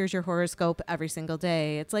like, oh, here's your horoscope every single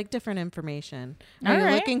day. It's like different information. Are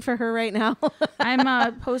you looking for her right now?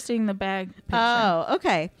 I'm posting the bag picture. Oh,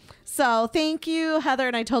 okay. So thank you, Heather.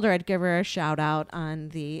 And I told her I'd give her a shout out on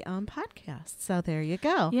the podcast. So there you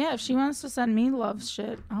go. Yeah, if she wants to send me love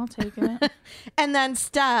shit, I'll take it. And then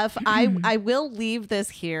Steph, I will leave this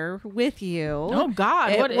here with you. Oh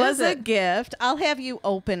God, what it was is a it? gift. I'll have you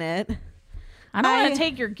open it. I don't want to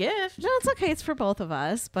take your gift. No, it's okay. It's for both of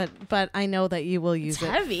us, but I know that you will use it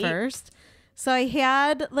heavy. first. So I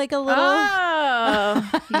had like a little.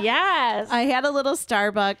 Oh, yes. I had a little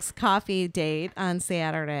Starbucks coffee date on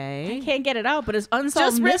Saturday. I can't get it out, but it's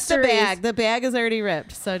unsolved Just rip mysteries. the bag. The bag is already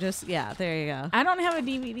ripped. So just, yeah, there you go. I don't have a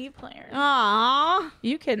DVD player. Aww.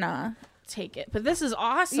 You can take it, but this is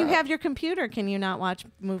awesome. You have your computer. Can you not watch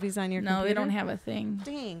movies on your computer? No, they don't have a thing.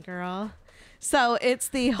 Dang, girl. So it's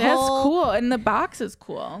the whole. That's cool, and the box is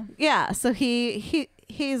cool. Yeah. So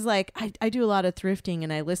he's like, I do a lot of thrifting,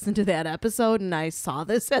 and I listened to that episode, and I saw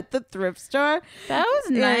this at the thrift store. That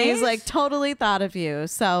was And nice. he's like, totally thought of you.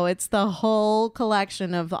 So it's the whole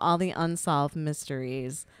collection of all the Unsolved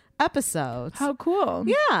Mysteries episodes. How cool.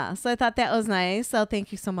 Yeah. So I thought that was nice. So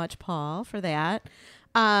thank you so much, Paul, for that.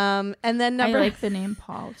 And then I like the name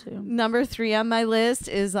Paul too. Number 3 on my list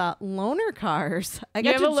is loaner cars.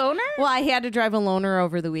 You have a loaner? Well, I had to drive a loaner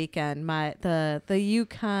over the weekend. The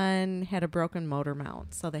Yukon had a broken motor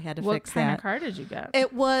mount, so they had to fix that. What kind of car did you get?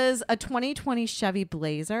 It was a 2020 Chevy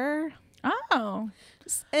Blazer. Oh.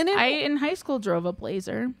 And I in high school drove a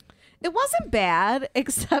Blazer. It wasn't bad,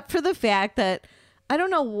 except for the fact that I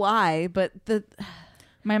don't know why, but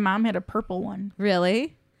my mom had a purple one.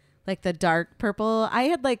 Really? Like the dark purple. I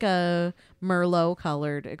had like a Merlot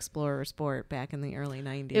colored Explorer Sport back in the early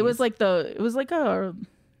 90s. It was like a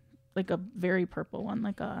very purple one,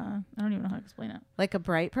 I don't even know how to explain it. Like a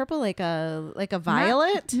bright purple, like a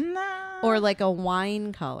violet, No. or like a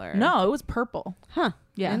wine color. No, it was purple. Huh.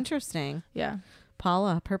 Yeah. Interesting. Yeah.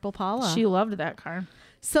 Paula, purple Paula. She loved that car.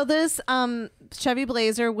 So this Chevy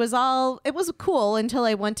Blazer it was cool until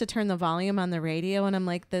I went to turn the volume on the radio, and I'm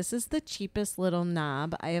like, this is the cheapest little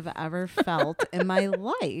knob I have ever felt in my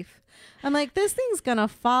life. I'm like, this thing's gonna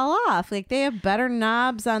fall off. Like, they have better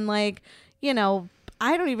knobs on, like, you know,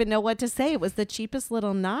 I don't even know what to say. It was the cheapest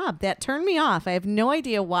little knob that turned me off. I have no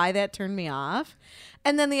idea why that turned me off.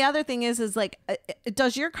 And then the other thing is like,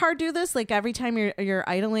 does your car do this? Like every time you're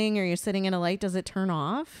idling or you're sitting in a light, does it turn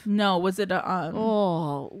off? No, was it a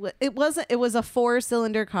Oh, it wasn't. It was a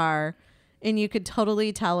 4-cylinder car, and you could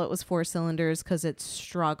totally tell it was 4 cylinders because it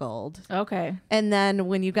struggled. Okay. And then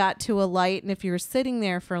when you got to a light, and if you were sitting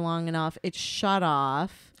there for long enough, it shut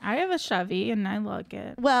off. I have a Chevy and I like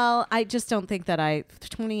it. Well, I just don't think that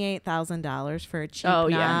 $28,000 for a cheap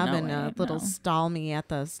knob and a little stall me at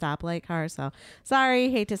the stoplight car. So sorry,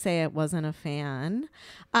 hate to say it, wasn't a fan.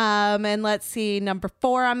 And let's see, number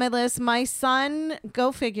 4 on my list, my son,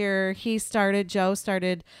 go figure, Joe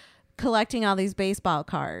started collecting all these baseball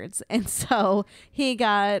cards. And so he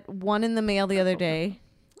got one in the mail the other day.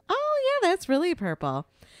 Oh yeah, that's really purple.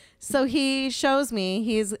 So he shows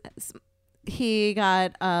me, he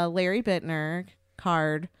got a Larry Bittner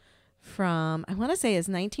card from, I want to say, his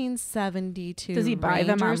 1972. Does he buy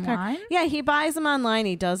them Rangers online? Yeah, he buys them online.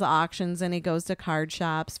 He does auctions, and he goes to card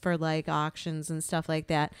shops for like auctions and stuff like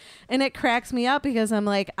that. And it cracks me up because I'm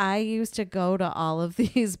like, I used to go to all of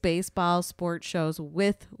these baseball sports shows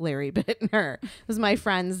with Larry Bittner. It was my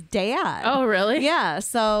friend's dad. Oh, really? Yeah.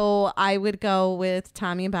 So I would go with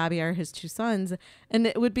Tommy and Bobby, are his 2 sons, and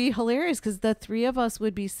it would be hilarious because the 3 of us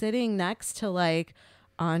would be sitting next to like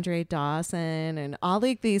Andre Dawson and all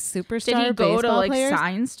like these superstar Did he go to baseball like players.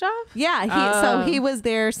 sign stuff? Yeah, so he was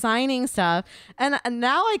there signing stuff, and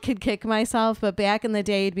now I could kick myself. But back in the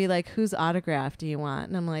day, he'd be like, "Whose autograph do you want?"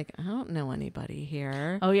 And I'm like, "I don't know anybody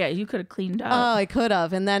here." Oh yeah, you could have cleaned up. Oh, I could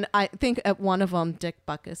have. And then I think at one of them, Dick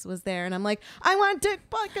Butkus was there, and I'm like, "I want Dick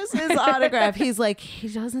Butkus' autograph." He's like, "He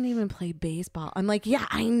doesn't even play baseball." I'm like, "Yeah,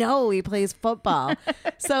 I know he plays football."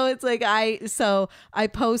 So it's like I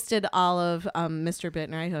posted all of Mr.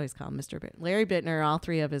 Bittner. I always call him Mr. Bittner. Larry Bittner, all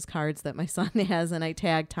 3 of his cards that my son has, and I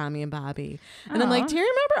tagged Tommy and Bobby. And I'm like, "Do you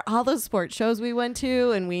remember all those sports shows we went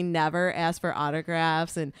to and we never asked for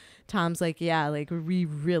autographs?" And Tom's like, "Yeah, like we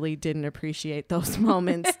really didn't appreciate those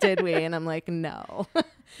moments, did we?" And I'm like, "No."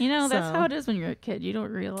 You know, that's So- how it is when you're a kid. You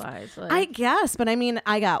don't realize. Like, I guess, but I mean,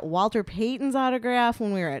 I got Walter Payton's autograph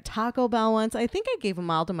when we were at Taco Bell once. I think I gave them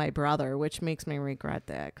all to my brother, which makes me regret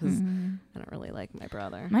that because I don't really like my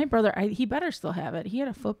brother. my brother, he better still have it. He had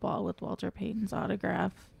a football with Walter Payton's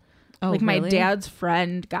autograph. Oh, like my really? dad's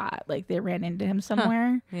friend got, like they ran into him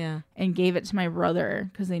somewhere Yeah. and gave it to my brother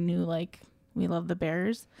because they knew like we love the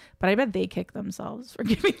Bears. But I bet they kicked themselves for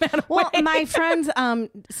giving that away. Well, my friends,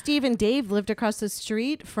 Steve and Dave lived across the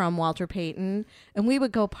street from Walter Payton, and we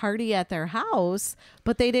would go party at their house,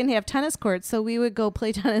 but they didn't have tennis courts, so we would go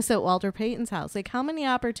play tennis at Walter Payton's house. Like, how many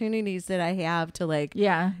opportunities did I have to, like,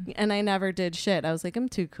 yeah. and I never did shit. I was like, I'm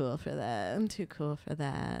too cool for that. I'm too cool for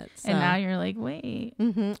that. So, And now you're like, wait.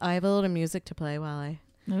 I have a little music to play while I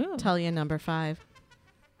Ooh. tell you number 5.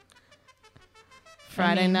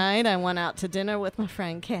 Friday night, I went out to dinner with my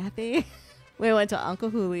friend Kathy. We went to Uncle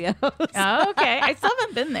Julio's. Oh, okay. I still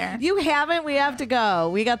haven't been there. You haven't? We have to go.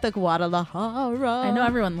 We got the Guadalajara. I know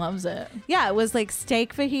everyone loves it. Yeah, it was like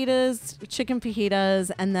steak fajitas, chicken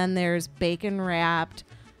fajitas, and then there's bacon wrapped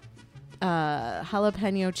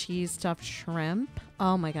jalapeno cheese stuffed shrimp.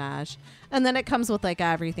 Oh my gosh. And then it comes with like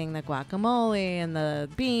everything, the guacamole and the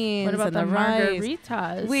beans What about and the rice.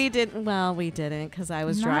 margaritas? We didn't because I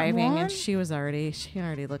was Not driving one? and she already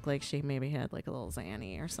looked like she maybe had like a little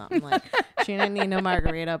Zanny or something. Like she didn't need no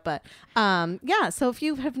margarita. But yeah, so if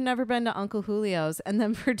you have never been to Uncle Julio's, and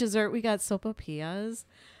then for dessert we got sopapillas.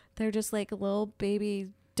 They're just like a little baby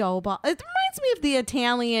dough ball. It reminds me of the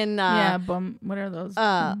Italian what are those?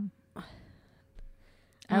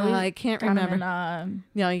 I can't remember.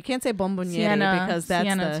 No, you can't say bomboniere because that's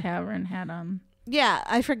Siena the Tavern had them. Yeah,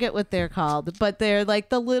 I forget what they're called, but they're like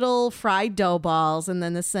the little fried dough balls and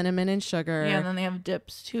then the cinnamon and sugar. Yeah, and then they have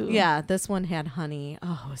dips too. Yeah, this one had honey.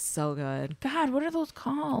 Oh, it was so good. God, what are those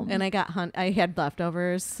called? And I had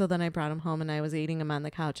leftovers, so then I brought them home and I was eating them on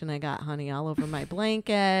the couch and I got honey all over my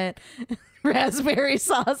blanket, raspberry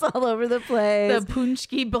sauce all over the place. The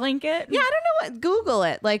punchki blanket. Yeah, I don't know what. Google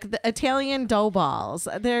it, like the Italian dough balls.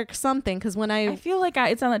 They're something because when I feel like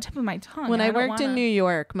it's on the tip of my tongue. When I worked in New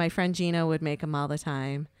York, my friend Gina would make them all the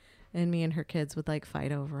time, and me and her kids would like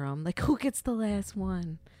fight over them, like who gets the last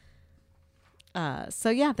one. So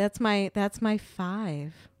yeah, that's my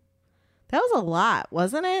 5. That was a lot,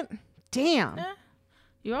 wasn't it? Damn.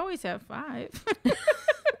 You always have 5.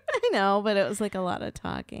 I know, but it was like a lot of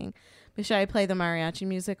talking. But should I play the mariachi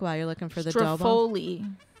music while you're looking for the dough ball?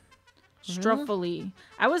 Strofoli.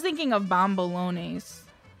 I was thinking of bombolones.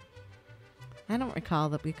 I don't recall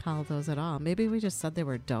that we called those at all. Maybe we just said they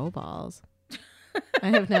were dough balls. I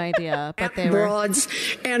have no idea, but they were broads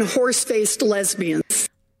and horse-faced lesbians.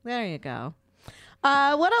 There you go.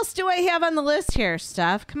 What else do I have on the list here,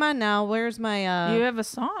 Steph? Come on now. Where's my... You have a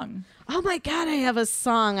song. Oh, my God. I have a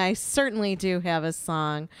song. I certainly do have a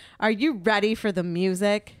song. Are you ready for the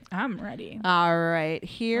music? I'm ready. All right.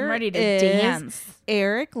 Here I'm ready to is dance.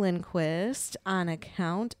 Eric Lindquist, On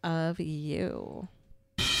Account of You.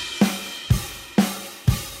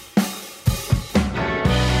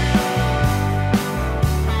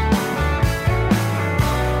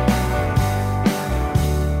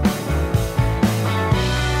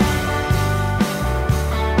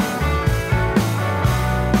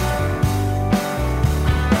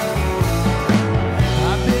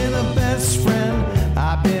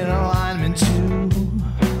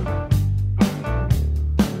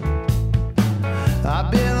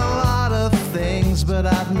 But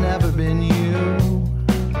I've never been you.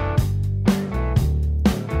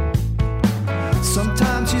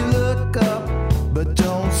 Sometimes you look up but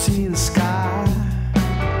don't see the sky.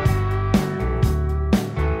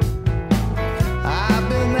 I've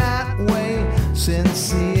been that way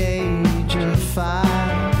since the age of 5.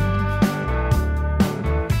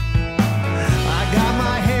 I got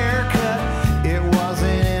my hair cut, it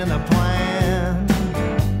wasn't in a plan,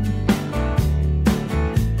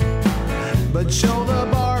 but show the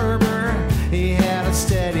barber, he had a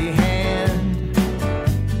steady hand.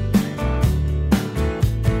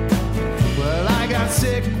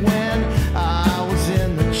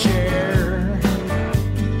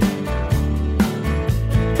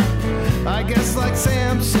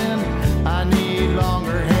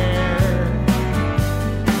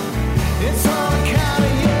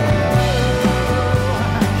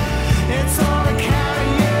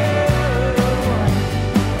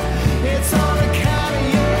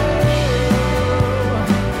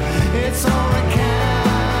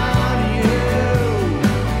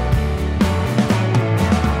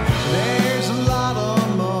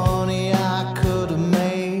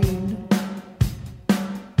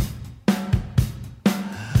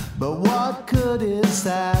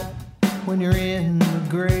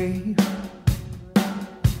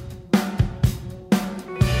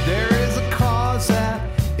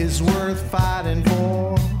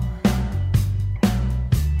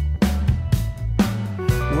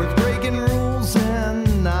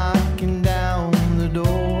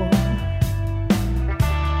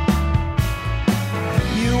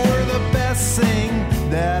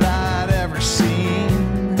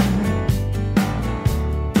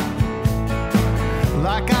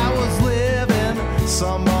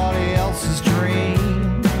 somebody else's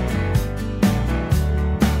dream.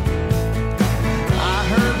 I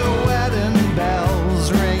heard the wedding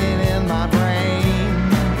bells ringing in my brain.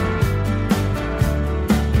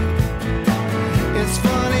 It's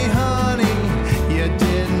funny, honey, you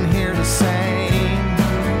didn't hear the same.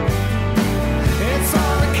 It's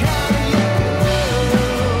on account of you.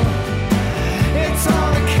 It's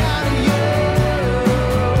on account of you.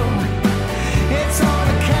 It's on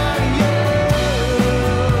account of you.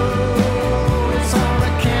 It's on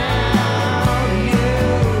account of you.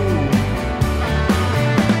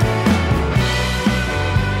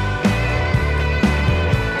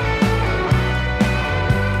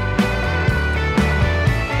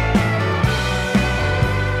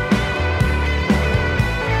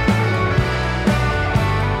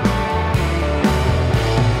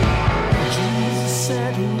 Jesus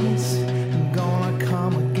said he's gonna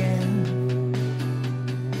come again.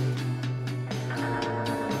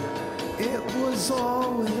 It was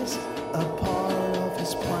always a part of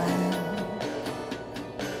his plan.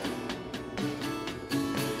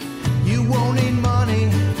 You won't need money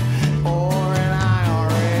or an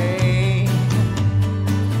IRA.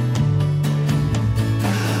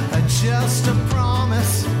 Just a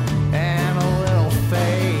promise and a little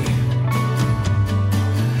faith.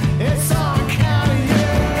 It's on account of you.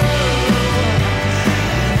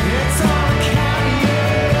 It's on account of you.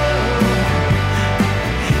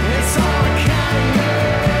 It's on account of you.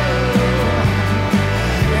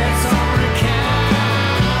 It's on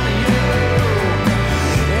account of you.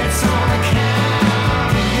 It's on account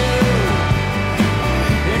of you.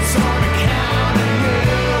 It's on account of you.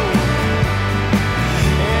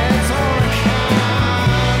 It's on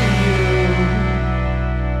account of you.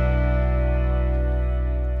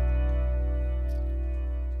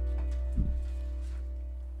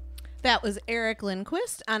 That was Eric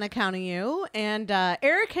Lindquist on Account of You. And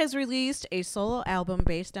Eric has released a solo album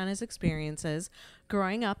based on his experiences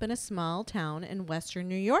growing up in a small town in Western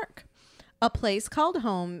New York. A Place Called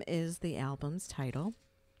Home is the album's title.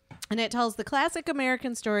 And it tells the classic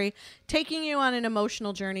American story, taking you on an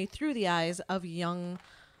emotional journey through the eyes of a young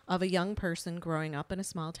person growing up in a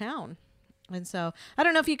small town. And so, I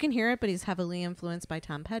don't know if you can hear it, but he's heavily influenced by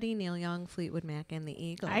Tom Petty, Neil Young, Fleetwood Mac, and the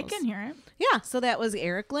Eagles. I can hear it. Yeah, so that was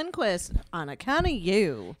Eric Lindquist on Account of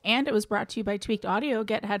You. And it was brought to you by Tweaked Audio.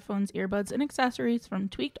 Get headphones, earbuds, and accessories from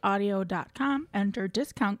tweakedaudio.com. Enter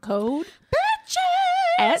discount code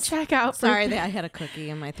Bitches! at checkout. Sorry that I had a cookie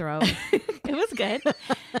in my throat. It was good.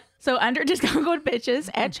 So enter discount code bitches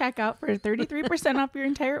at checkout for 33% off your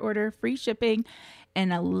entire order, free shipping,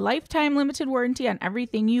 and a lifetime limited warranty on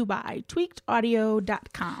everything you buy.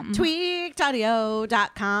 Tweakedaudio.com.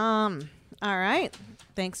 Tweakedaudio.com. All right.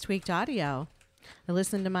 Thanks, Tweaked Audio. I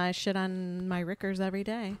listen to my shit on my Rickers every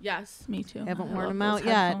day. Yes, me too. Haven't I worn love them those out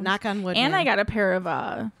yet. headphones. Knock on wood. And man. I got a pair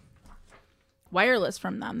of wireless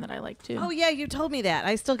from them that I like too. Oh yeah, you told me that.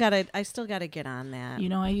 I still gotta get on that. You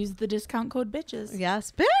know, I use the discount code bitches.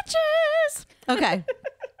 Yes, bitches. Okay.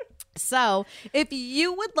 So, if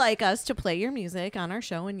you would like us to play your music on our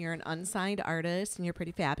show and you're an unsigned artist and you're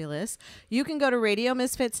pretty fabulous, you can go to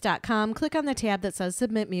radiomisfits.com, click on the tab that says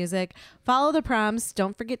Submit Music, follow the prompts,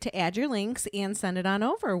 don't forget to add your links, and send it on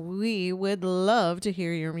over. We would love to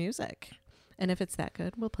hear your music. And if it's that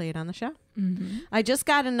good, we'll play it on the show. Mm-hmm. I just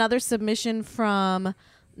got another submission from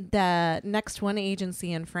the Next One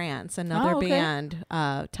agency in France, another band.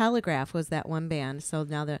 Telegraph was that one band. So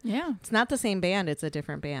now it's not the same band, it's a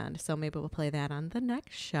different band. So maybe we'll play that on the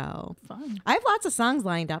next show. Fun. I have lots of songs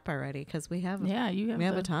lined up already because we have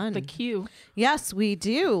a ton. The queue. Yes, we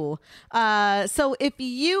do. So if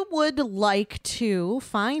you would like to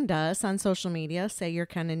find us on social media, say you're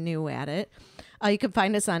kind of new at it, you can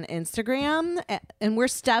find us on Instagram, and we're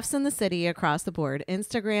Steph's in the City across the board.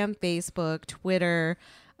 Instagram, Facebook, Twitter.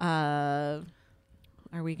 Are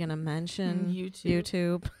we going to mention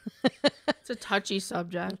YouTube? It's a touchy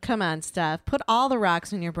subject. Come on, Steph. Put all the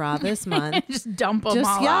rocks in your bra this month. Just dump them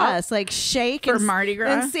all out. Like shake. For Mardi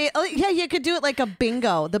Gras. And see, you could do it like a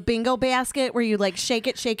bingo. The bingo basket where you like shake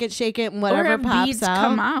it, and whatever or have pops beads out.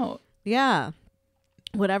 come out. Yeah.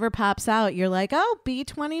 Whatever pops out, you're like, oh,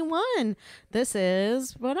 B21. This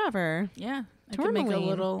is whatever. Yeah. I could make a Tourmaline.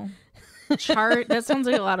 little chart. That sounds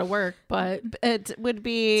like a lot of work, but it would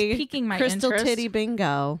be piquing my Crystal interest. Titty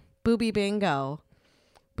Bingo, Booby Bingo,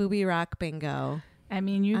 Booby Rock Bingo. I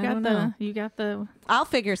mean, you got the I'll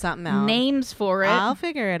figure something out. names for it. I'll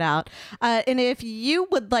figure it out. And if you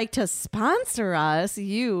would like to sponsor us,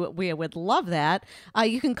 we would love that.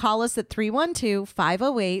 You can call us at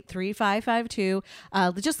 312-508-3552.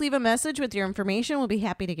 Just leave a message with your information. We'll be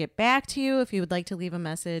happy to get back to you. If you would like to leave a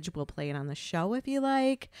message, we'll play it on the show if you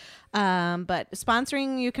like. But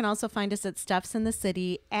sponsoring, you can also find us at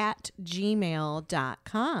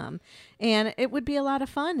stuffsinthecity@gmail.com. And it would be a lot of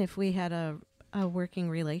fun if we had a working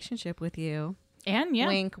relationship with you. And yeah,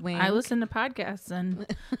 wink, wink. I listen to podcasts, and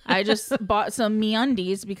I just bought some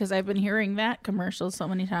MeUndies because I've been hearing that commercial so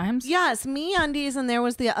many times. Yes, MeUndies, and there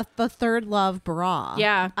was the Third Love bra.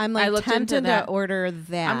 Yeah, I'm I like looked into tempted to that. order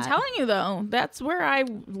that. I'm telling you though, that's where I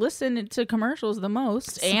listen to commercials the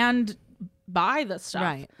most and buy the stuff.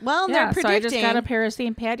 Right. Well, yeah, they're predicting. so I just got a pair of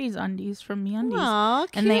St. Patty's undies from MeUndies. Aw,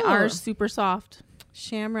 and they are cute. super soft.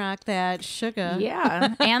 Shamrock that sugar.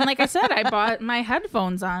 Yeah, and like I said, I bought my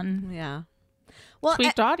headphones on. Yeah. Well,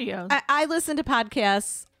 Tweaked audio. I listen to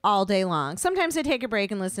podcasts all day long. Sometimes I take a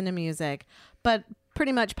break and listen to music, but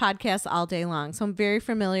pretty much podcasts all day long. So I'm very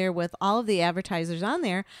familiar with all of the advertisers on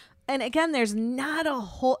there. And again, there's not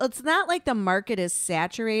it's not like the market is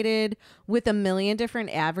saturated with a million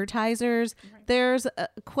different advertisers. Right. There's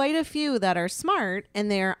quite a few that are smart,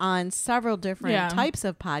 and they're on several different types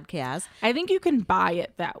of podcasts. I think you can buy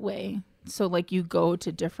it that way. So like you go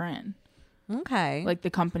to different, like the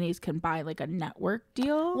companies can buy like a network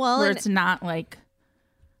deal where it's not like,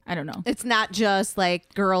 I don't know. It's not just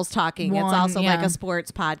like girls talking. It's also like a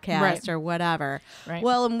sports podcast or whatever. Right.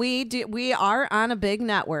 Well, and we are on a big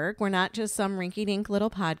network. We're not just some rinky-dink little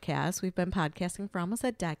podcast. We've been podcasting for almost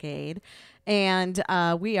a decade. And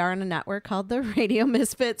we are on a network called the Radio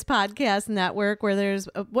Misfits Podcast Network, where there's,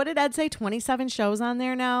 what did Ed say, 27 shows on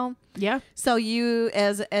there now? Yeah. So you,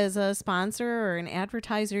 as a sponsor or an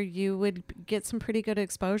advertiser, you would get some pretty good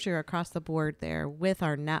exposure across the board there with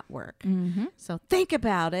our network. Mm-hmm. So think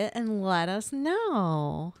about it and let us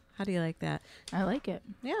know. How do you like that? I like it.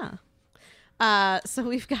 Yeah. So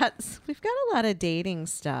we've got a lot of dating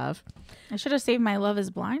stuff. I should have saved my Love Is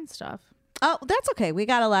Blind stuff. Oh, that's okay. We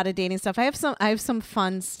got a lot of dating stuff. I have some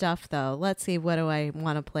fun stuff though. Let's see, what do I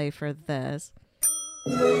want to play for this?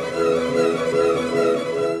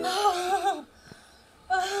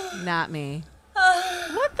 Not me.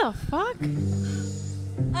 What the fuck?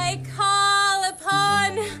 I call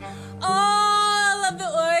upon all of the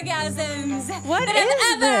orgasms that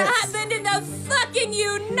have ever happened in the fucking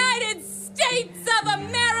United States of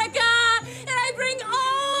America, and I bring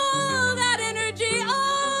all that energy,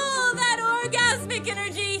 all that orgasmic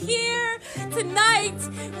energy here tonight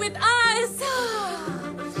with us.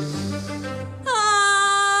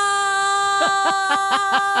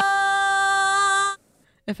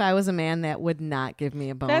 If I was a man, that would not give me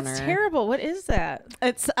a boner. That's terrible. What is that?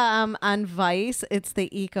 It's on Vice. It's the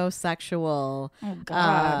ecosexual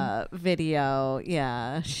video.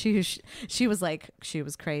 Yeah, she was like, she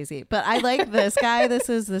was crazy. But I like this guy. This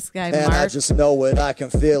guy, and Mark. I just know it. I can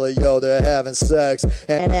feel it. Yo, they're having sex.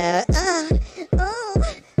 And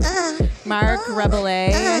Mark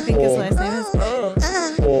Rebele, I think his last name is.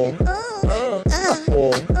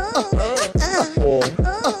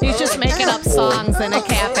 He's just making up songs in a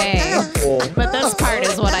cafe. But this part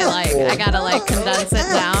is what I like. I gotta like condense it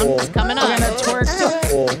down. It's coming up. We're gonna twerk to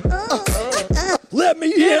it. Let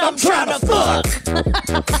me in, I'm trying to fuck.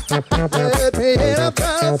 Let me in, I'm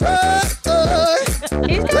trying to fuck.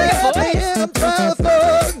 He's got a voice. I'm trying to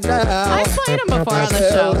fuck now. I've played him before on the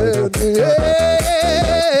show.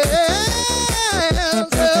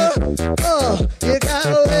 You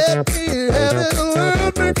gotta let me have it.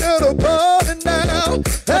 Let me get a party now.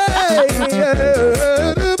 Hey,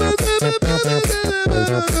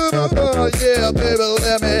 yeah, baby,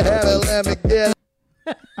 let me have it. Let me get it.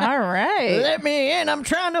 All right. Let me in. I'm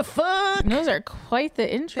trying to fuck. Those are quite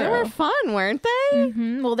the intro. They were fun, weren't they?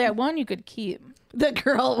 Mm-hmm. Well, that one you could keep. The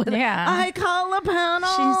girl with I call upon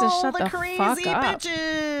all the crazy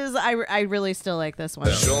bitches. I really still like this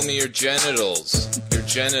one. Show me your genitals. Your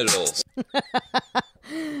genitals.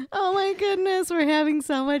 Oh my goodness, we're having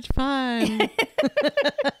so much fun.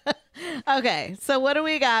 Okay, so what do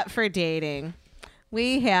we got for dating?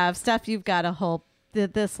 We have stuff. You've got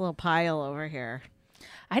this little pile over here.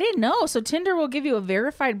 I didn't know. So Tinder will give you a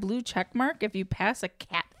verified blue check mark if you pass a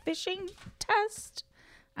catfishing test.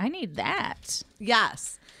 I need that.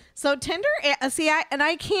 Yes. So Tinder,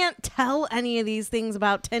 I can't tell any of these things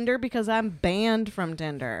about Tinder because I'm banned from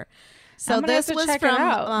Tinder. So this was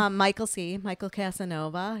from Michael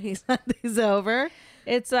Casanova. He's over.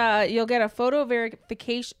 It's you'll get a photo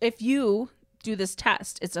verification if you do this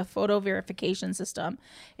test. It's a photo verification system,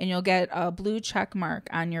 and you'll get a blue check mark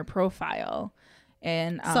on your profile.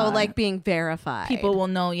 And so like being verified. People will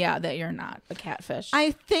know, that you're not a catfish.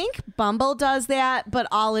 I think Bumble does that, but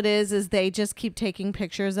all it is they just keep taking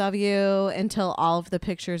pictures of you until all of the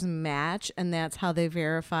pictures match, and that's how they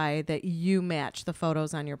verify that you match the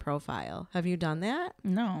photos on your profile. Have you done that?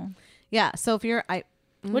 No. Yeah, so if you're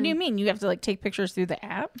What do you mean? You have to like take pictures through the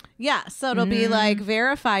app? Yeah, so it'll be like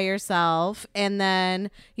verify yourself, and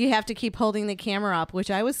then you have to keep holding the camera up,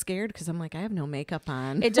 which I was scared because I'm like, I have no makeup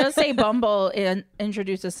on. It does say Bumble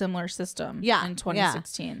introduced a similar system in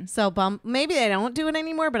 2016. Yeah. So maybe they don't do it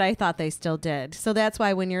anymore, but I thought they still did. So that's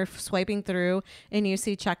why when you're swiping through and you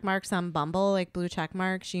see check marks on Bumble, like blue check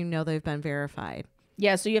marks, you know they've been verified.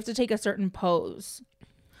 Yeah, so you have to take a certain pose.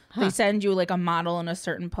 They send you like a model in a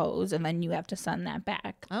certain pose, and then you have to send that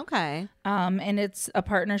back. Okay. And it's a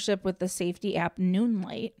partnership with the safety app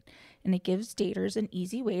Noonlight, and it gives daters an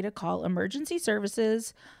easy way to call emergency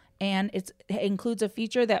services, and it includes a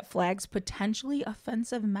feature that flags potentially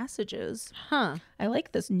offensive messages. Huh. I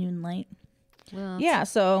like this Noonlight. Well,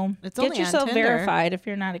 so it's get only on yourself Tinder. verified if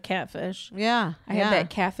you're not a catfish. Yeah. I had that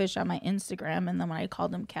catfish on my Instagram, and then when I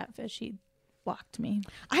called him catfish, he blocked me.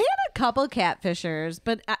 I had a couple catfishers,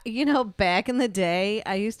 but back in the day,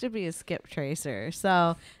 I used to be a skip tracer,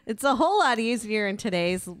 so it's a whole lot easier in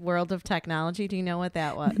today's world of technology. Do you know what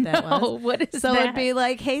that was? What is so that? it'd be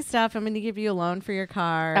like, hey, Steph, I'm going to give you a loan for your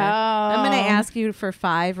car. Oh. I'm going to ask you for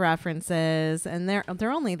 5 references, and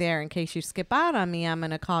they're only there in case you skip out on me. I'm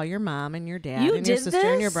going to call your mom and your dad You and your did sister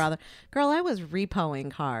and your this? brother. Girl, I was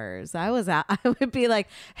repoing cars. I would be like,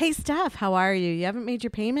 hey, Steph, how are you? You haven't made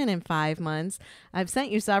your payment in 5 months. I've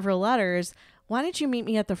sent you several letters. Why don't you meet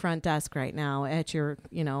me at the front desk right now at your,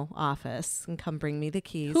 office and come bring me the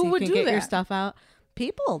keys? Who you would can do get your that? stuff out.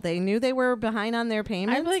 People, they knew they were behind on their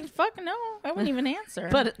payments. I'd be like, fuck no, I wouldn't even answer.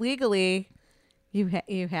 But legally, you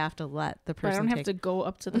have to let the But I person don't have to go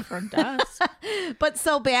up to the front desk. But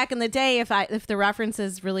so back in the day, if the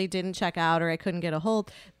references really didn't check out or I couldn't get a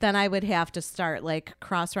hold, then I would have to start like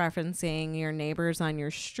cross-referencing your neighbors on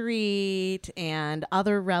your street and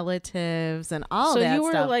other relatives and all that stuff. So you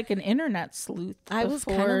were like an internet sleuth. I was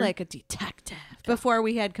kind of like a detective before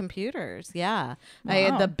we had computers. Yeah. I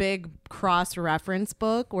had the big cross-reference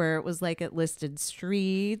book where it was like it listed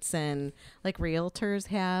streets and like realtors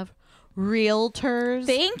have. Realtors.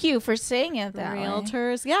 Thank you for saying it that way.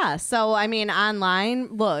 Realtors. Yeah. So I mean,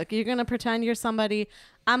 online, look, you're gonna pretend you're somebody.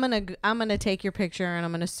 I'm gonna take your picture and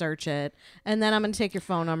I'm gonna search it, and then I'm gonna take your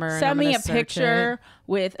phone number. Send and I'm me gonna a search picture it.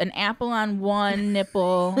 with an apple on one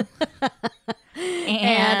nipple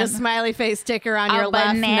and a smiley face sticker on a your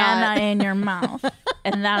left banana nut. in your mouth,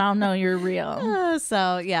 and then I'll know you're real.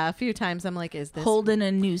 So yeah, a few times I'm like, is this holding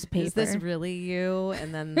a newspaper? Is this really you?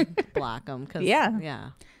 And then block them because yeah.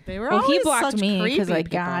 They were Well, he always blocked such me because I creepy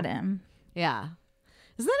got people. him. Yeah.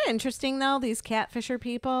 Isn't that interesting though? These catfisher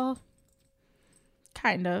people.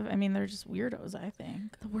 Kind of. I mean, they're just weirdos, I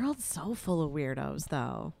think. The world's so full of weirdos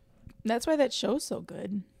though. That's why that show's so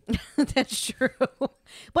good. That's true.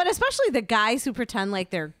 But especially the guys who pretend like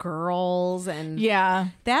they're girls and yeah,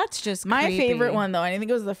 that's just my creepy. favorite one though. I think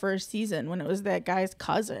it was the first season when it was that guy's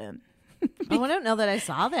cousin. Oh, I don't know that I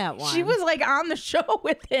saw that one. She was like on the show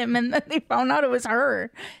with him, and then they found out it was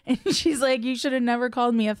her. And she's like, "You should have never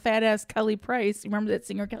called me a fat ass Kelly Price." You remember that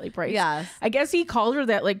singer Kelly Price? Yes. I guess he called her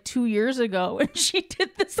that like 2 years ago, and she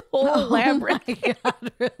did this whole elaborate. Oh my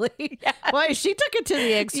God, really? Yeah. Boy, she took it to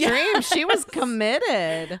the extreme. Yes. She was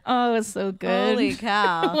committed. Oh, it was so good. Holy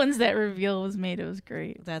cow. Once that reveal was made, it was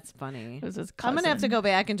great. That's funny. It was his I'm going to have to cousin. go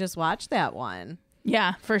back and just watch that one.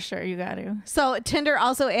 Yeah, for sure. You got to. So Tinder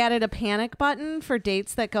also added a panic button for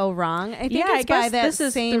dates that go wrong. I think Yeah, it's I by guess that this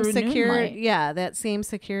is same through security. Noonlight. Yeah, that same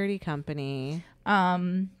security company. Let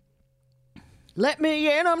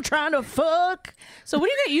me in. I'm trying to fuck. So what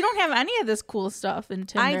do you got? You don't have any of this cool stuff in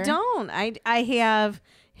Tinder. I don't. I have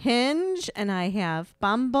Hinge and I have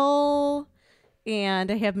Bumble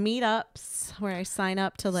and I have meetups where I sign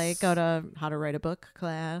up to like go to how to write a book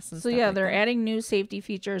class. And So stuff yeah, like they're that. adding new safety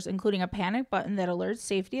features, including a panic button that alerts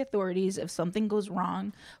safety authorities if something goes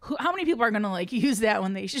wrong. How many people are gonna like use that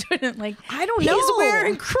when they shouldn't? Like, I don't he's know.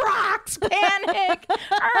 wearing Crocs. Panic.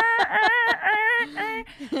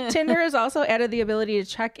 Tinder has also added the ability to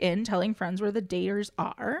check in, telling friends where the daters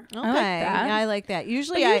are. Okay, I like that. I like that. But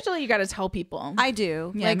Usually, usually you got to tell people. I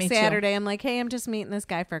do. Yeah, like me too. Saturday, I'm like, hey, I'm just meeting this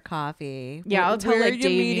guy for coffee. Yeah, I'll tell, where like, are you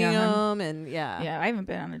Davey meeting on him, and yeah. Yeah, I haven't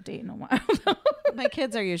been on a date in a while. My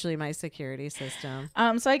kids are usually my security system.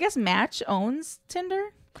 So I guess Match owns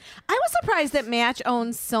Tinder. I was surprised that Match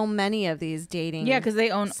owns so many of these dating. Yeah, because they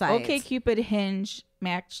own sites. OkCupid, Hinge,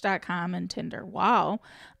 Match.com, and Tinder. Wow.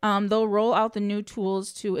 They'll roll out the new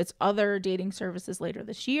tools to its other dating services later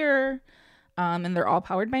this year, and they're all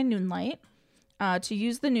powered by Noonlight. To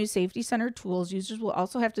use the new Safety Center tools, users will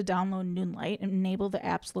also have to download Noonlight and enable the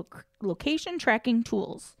app's location tracking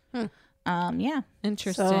tools. Yeah.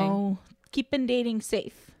 Interesting. So keeping dating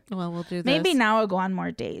safe. Well, we'll do this. Maybe now I'll go on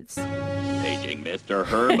more dates. Paging Mr.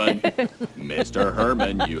 Herman. Mr.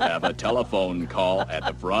 Herman, you have a telephone call at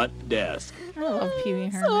the front desk. I love Pee Wee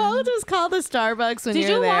Herman. So I'll just call the Starbucks when Did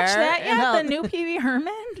you're you there. watch that and yet? I'll- The new Pee Wee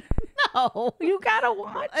Herman? No. You gotta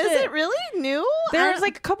watch Is it really new? There was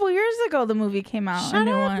like a couple years ago the movie came out. Shut a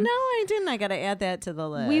new up. one. No, I didn't. I got to add that to the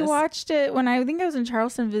list. We watched it when I think I was in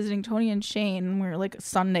Charleston visiting Tony and Shane. And we were like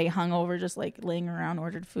Sunday hungover, just like laying around,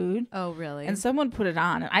 ordered food. Oh, really? And someone put it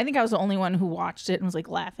on. And I think I was the only one who watched it and was like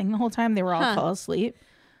laughing the whole time. They were all fell asleep.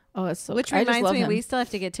 Oh, it's so Which I just reminds love me, him. we still have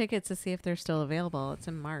to get tickets to see if they're still available. It's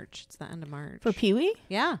in March. It's the end of March. For Pee Wee?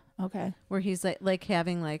 Yeah. Okay. Where he's like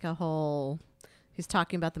having like a whole, he's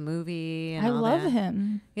talking about the movie. And I all love that.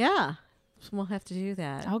 him. Yeah. So we'll have to do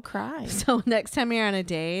that. I'll cry. So next time you're on a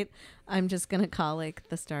date, I'm just going to call like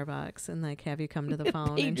the Starbucks and like have you come to the phone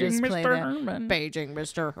and Paging just play Mr. that. Herman. Paging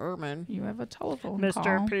Mr. Herman. You have a telephone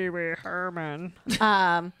Mr. call. Pee Wee Herman.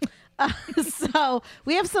 So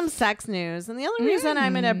we have some sex news, and the only reason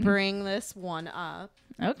I'm going to bring this one up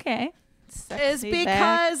Okay. is Sexy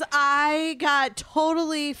because back. I got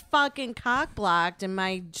totally fucking cock blocked in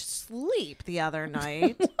my sleep the other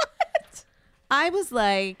night. What? I was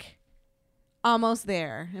like almost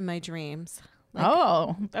there in my dreams. Like,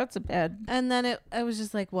 oh, that's a bad. and then I was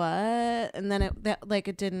just like, what? And then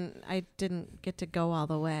I didn't get to go all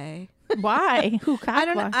the way. Why? Who cock I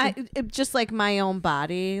don't know. blocked you? It just like my own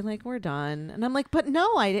body. Like, we're done. And I'm like, but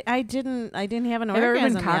no, I didn't have an Have you ever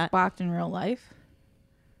orgasm been cock yet. blocked in real life?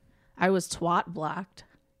 I was twat blocked.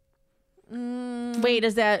 Wait,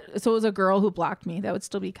 is that so? It was a girl who blocked me. That would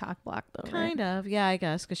still be cock blocked, though, right? Kind of, yeah, I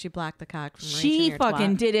guess, because she blocked the cock from reaching She your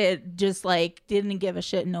fucking twat. did it. Just like didn't give a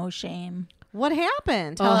shit. No shame. What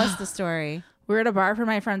happened? Tell us the story. We were at a bar for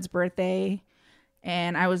my friend's birthday,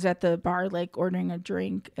 and I was at the bar like ordering a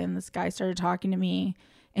drink, and this guy started talking to me,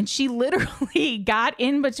 and she literally got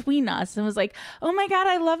in between us and was like, "Oh my god,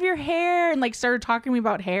 I love your hair," and like started talking to me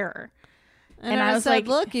about hair. And I was like,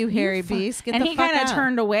 "Look, you hairy beast, get and the he fuck kind of out."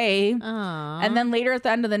 turned away. Aw. And then later at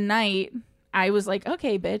the end of the night, I was like,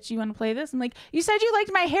 "Okay, bitch, you want to play this?" I'm like, "You said you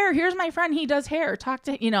liked my hair. Here's my friend. He does hair. Talk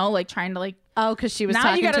to like trying to like." Oh, because she was now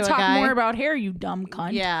talking you gotta to talk a guy. more about hair, you dumb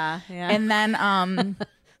cunt. Yeah, yeah. And then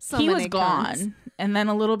So he was many gone. cunts. And then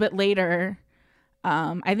a little bit later,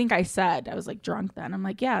 I think I was like drunk then. I'm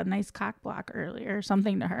like, yeah, nice cock block earlier or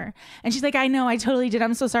something to her. And she's like, I know, I totally did.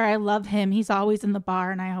 I'm so sorry. I love him. He's always in the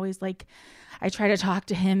bar, and I always like, I try to talk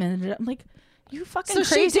to him, and I'm like, you fucking So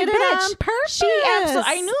she crazy did it bitch. on purpose. She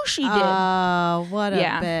absolutely. I knew she did. Oh, what a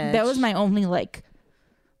bitch! That was my only like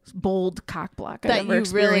bold cock block that I've ever you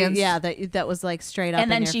really, experienced. that was like straight up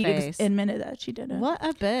And then in your she face. admitted that she did it. What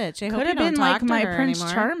a bitch! I hope Could you have don't been talk like to my her Prince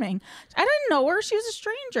anymore. Charming. I didn't know her. She was a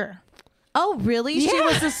stranger. Oh, really? She Yeah.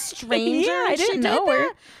 was a stranger. Yeah, I and she didn't did know her.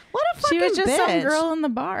 that? What a fucking She was just bitch. some girl in the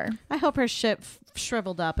bar. I hope her shit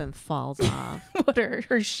shriveled up and falls off. What,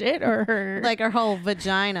 her shit or her? Like her whole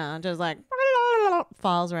vagina just like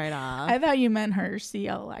falls right off. I thought you meant her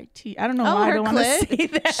CLIT. I don't know Oh, why I her don't want to clit? say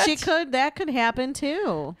that. That could happen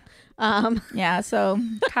too. Yeah, so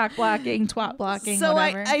cock blocking, twat blocking, So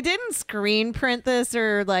whatever. I didn't screen print this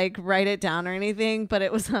or like write it down or anything, but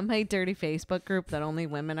it was on my dirty Facebook group that only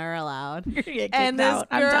women are allowed. You're gonna get And kicked out,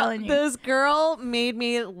 I'm telling you. this girl made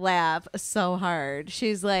me laugh so hard.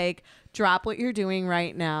 She's like, drop what you're doing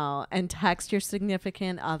right now and text your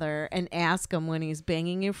significant other and ask him when he's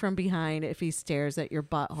banging you from behind if he stares at your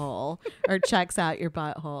butthole or checks out your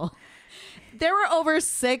butthole. There were over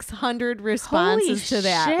 600 responses to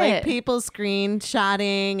that. shit. Like people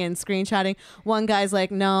screenshotting. One guy's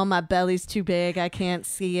like, no, my belly's too big. I can't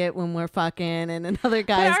see it when we're fucking. And another But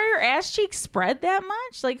guy's, are your ass cheeks spread that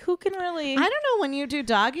much? Like, who can really? I don't know, when you do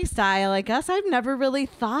doggy style, I guess I've never really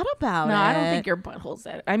thought about it. No, I don't think your butthole's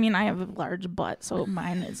that. I mean, I have a large butt, so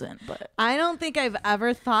mine isn't. But I don't think I've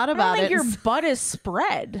ever thought I about don't think it. your butt is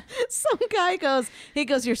spread. Some guy goes,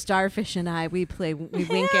 your starfish and I, we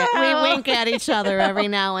wink at each other every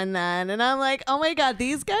now and then. And I'm like, oh my God,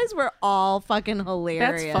 these guys were all fucking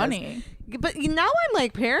hilarious. That's funny. But now I'm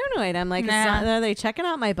like paranoid. I'm like, are they checking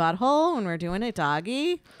out my butthole when we're doing it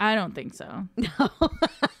doggy? I don't think so. No.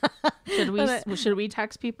 Should we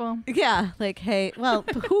text people? Yeah. Like, hey, well,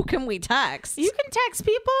 who can we text? You can text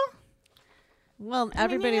people. Well, I mean,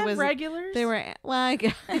 everybody you have was regulars. They were I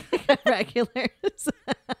got regulars.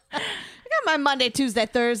 I got my Monday, Tuesday,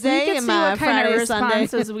 Thursday, We can and see my what kind Friday, of Sunday.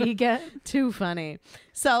 responses we get. Too funny.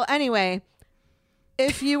 So anyway,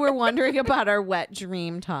 if you were wondering about our wet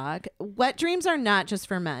dream talk, wet dreams are not just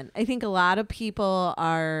for men. I think a lot of people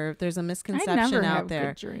are. There's a misconception I never out have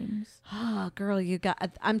there. good dreams. Oh, girl, you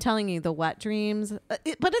got. I'm telling you, the wet dreams. But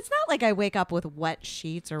it's not like I wake up with wet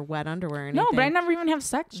sheets or wet underwear or anything. No, but I never even have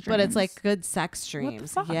sex dreams. But it's like good sex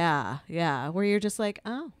dreams. fuck? Yeah. Where you're just like,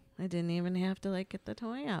 oh, I didn't even have to like get the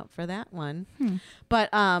toy out for that one. But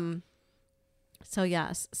so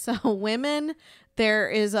yes. So women, there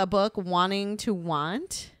is a book, Wanting to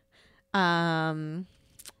Want. And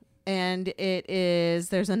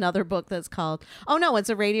there's another book that's called, it's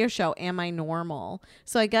a radio show, Am I Normal?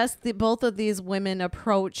 So I guess both of these women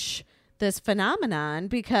approach this phenomenon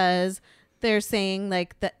because they're saying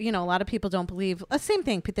like that, a lot of people don't believe same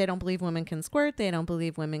thing. They don't believe women can squirt. They don't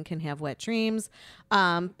believe women can have wet dreams.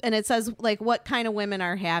 And it says like what kind of women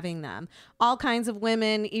are having them. All kinds of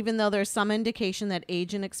women, even though there's some indication that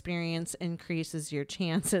age and experience increases your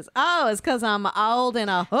chances. Oh, it's because I'm old and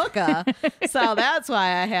a hooker. So that's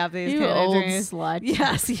why I have these You kind of old dreams. slut.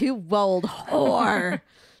 Yes, you old whore.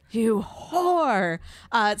 You whore.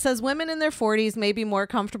 It says women in their 40s may be more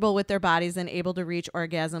comfortable with their bodies and able to reach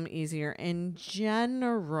orgasm easier in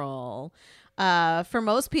general. For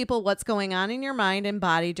most people, what's going on in your mind and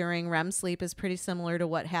body during REM sleep is pretty similar to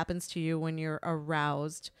what happens to you when you're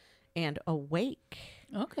aroused and awake.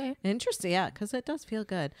 Okay. Interesting. Yeah, because it does feel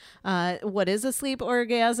good. What is a sleep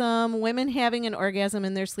orgasm? Women having an orgasm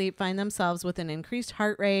in their sleep find themselves with an increased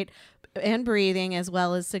heart rate and breathing, as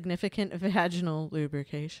well as significant vaginal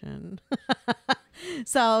lubrication.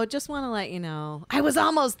 So just want to let you know. I was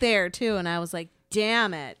almost there too, and I was like,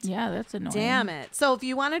 damn it. Yeah, that's annoying. Damn it. So if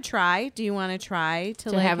you want to try, do you want to try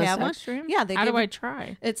to like have a one? sex dream? Yeah. How do I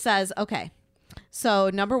try? It says, okay. So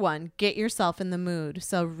number 1, get yourself in the mood.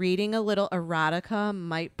 So reading a little erotica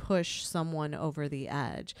might push someone over the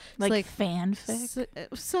edge. Like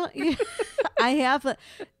fanfic? So yeah, I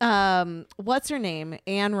have, what's her name?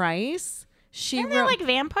 Anne Rice. She They're like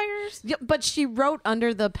vampires? Yeah, but she wrote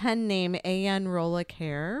under the pen name A.N.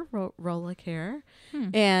 Rollicare. Rollicare.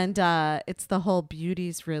 And it's the whole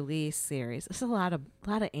Beauty's Release series. It's a lot of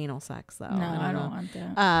anal sex though. No, I don't want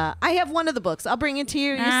that. I have one of the books. I'll bring it to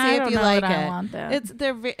you. You I see don't if you know like that it. I want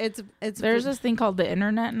that. There's this thing called the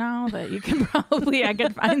internet now that you can I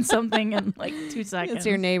could find something in like 2 seconds. It's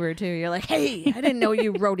your neighbor too. You're like, hey, I didn't know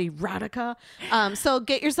you wrote erotica. So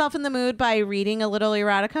get yourself in the mood by reading a little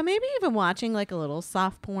erotica, maybe even watching like a little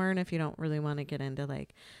soft porn if you don't really want to get into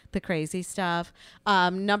like the crazy stuff.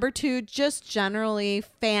 Number 2, just generally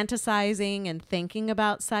fantasizing and thinking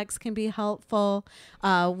about sex can be helpful.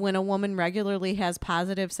 When a woman regularly has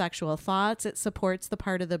positive sexual thoughts, it supports the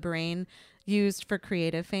part of the brain used for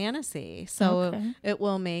creative fantasy. So it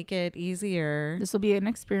will make it easier. This will be an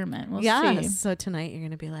experiment. We'll yes. see. So tonight you're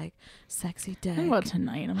going to be like, sexy dick. Well,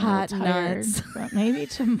 tonight I'm hot a little tired, nuts. but maybe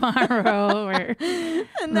tomorrow or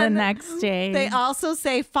the next day. They also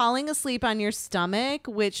say falling asleep on your stomach,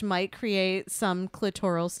 which might create some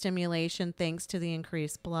clitoral stimulation thanks to the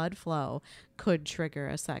increased blood flow, could trigger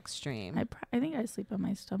a sex dream. I think I sleep on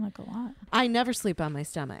my stomach a lot. I never sleep on my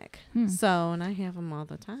stomach. So, and I have them all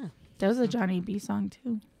the time. That was a Johnny B song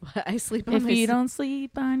too. I sleep on if my you don't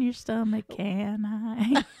sleep on your stomach, can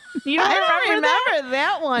I? You don't I don't remember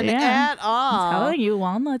that one at all. I'm telling you,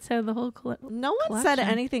 Walnuts had the whole No one said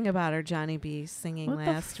anything about our Johnny B singing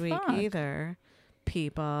last week fuck? either.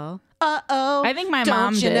 People. Uh-oh. I think my don't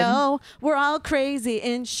mom you did. know we're all crazy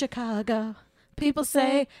in Chicago. People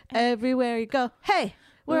say everywhere you go, hey,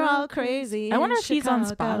 we're all crazy. I wonder in if he's on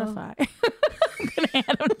Chicago. Spotify. I'm gonna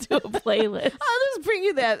add him to a playlist. I'll just bring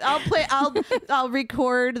you that. I'll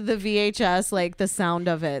record the VHS, like the sound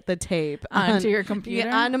of it, the tape Onto your computer?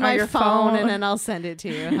 onto Or my your phone, phone? and then I'll send it to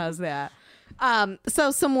you. How's that? So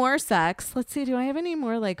some more sex. Let's see. Do I have any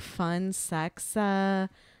more like fun sex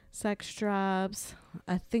drops?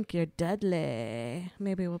 I think you're deadly.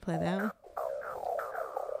 Maybe we'll play that one.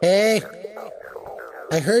 Hey,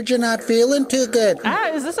 I heard you're not feeling too good.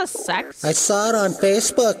 Is this a sex? I saw it on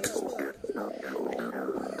Facebook.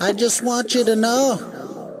 I just want you to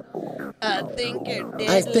know. I think you're deadly.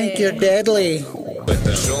 I think you're deadly.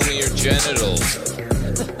 Show me your genitals.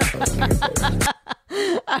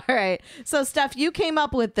 All right. So, Steph, you came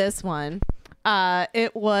up with this one.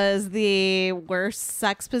 It was the worst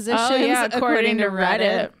sex positions according to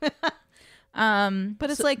Reddit. But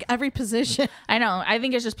it's like every position. I know. I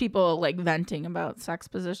think it's just people like venting about sex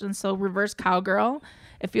positions. So reverse cowgirl.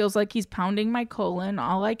 It feels like he's pounding my colon.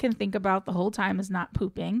 All I can think about the whole time is not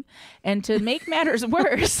pooping. And to make matters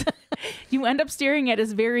worse, you end up staring at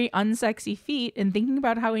his very unsexy feet and thinking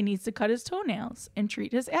about how he needs to cut his toenails and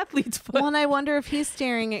treat his athlete's foot. Well, and I wonder if he's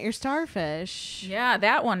staring at your starfish. Yeah,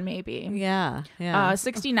 that one maybe. Yeah.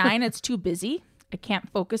 69, it's too busy. I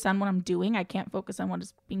can't focus on what I'm doing. I can't focus on what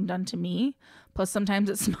is being done to me. Plus, sometimes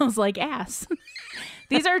it smells like ass.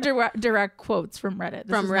 These are direct quotes from Reddit.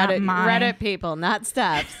 From Reddit people, not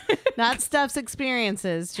Steph's. Not Steph's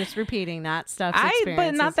experiences. Just repeating, not Steph's experiences.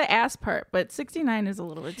 But not the ass part. But 69 is a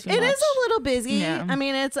little bit too much. It is a little busy. Yeah. I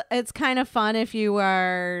mean, it's kind of fun if you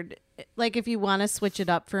are... Like if you want to switch it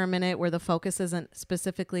up for a minute where the focus isn't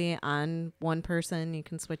specifically on one person, you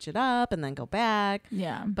can switch it up and then go back.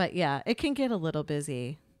 Yeah. But yeah, it can get a little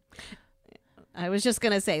busy. I was just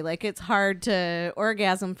going to say, like, it's hard to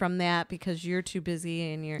orgasm from that because you're too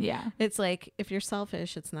busy and it's like, if you're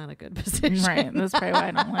selfish, it's not a good position. Right. That's probably why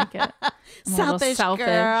I don't like it. Selfish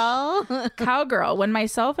girl. Cowgirl. When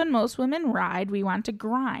myself and most women ride, we want to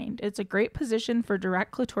grind. It's a great position for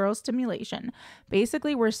direct clitoral stimulation.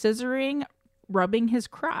 Basically, we're scissoring, rubbing his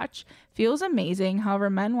crotch. Feels amazing. However,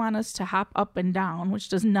 men want us to hop up and down, which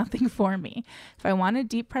does nothing for me. If I wanted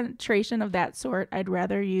deep penetration of that sort, I'd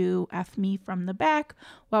rather you F me from the back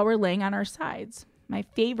while we're laying on our sides. My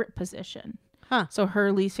favorite position. So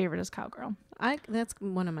her least favorite is cowgirl. That's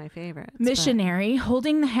one of my favorites. Missionary.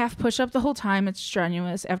 Holding the half push-up the whole time. It's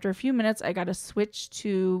strenuous. After a few minutes, I got to switch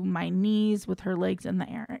to my knees with her legs in the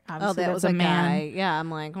air. Obviously, that was a man. guy. Yeah,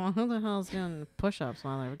 I'm like, well, who the hell's doing push-ups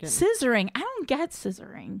while they were getting... Scissoring. I don't get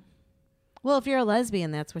scissoring. Well, if you're a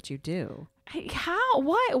lesbian, that's what you do. How?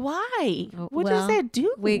 Why? What does that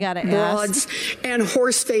do? We got to ask. Broads and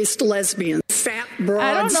horse-faced lesbians. Fat broads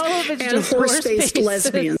I don't know if it's and just horse-faced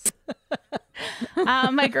lesbians.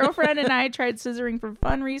 My girlfriend and I tried scissoring for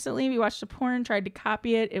fun recently. We watched a porn, tried to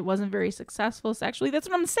copy it. It wasn't very successful sexually. That's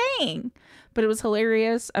what I'm saying. But it was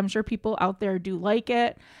hilarious. I'm sure people out there do like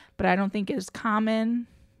it, but I don't think it's common.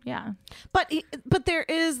 Yeah. But there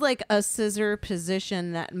is like a scissor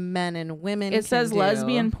position that men and women It says do.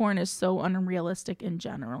 lesbian porn is so unrealistic in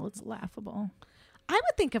general. It's laughable. I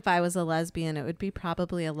would think if I was a lesbian, it would be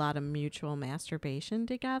probably a lot of mutual masturbation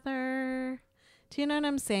together. Do you know what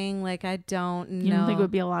I'm saying? Like, I don't know. You don't think it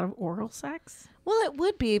would be a lot of oral sex? Well, it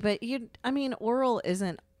would be, but oral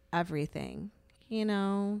isn't everything, you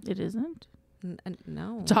know? It isn't?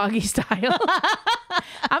 No. Doggy style.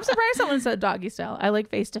 I'm surprised someone said doggy style. I like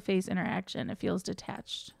face-to-face interaction. It feels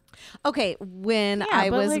detached. Okay, when I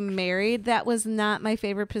was married, that was not my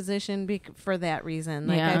favorite position for that reason.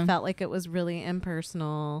 Like, I felt like it was really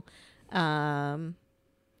impersonal. But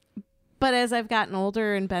as I've gotten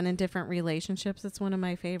older and been in different relationships, it's one of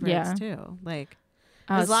my favorites too. Like,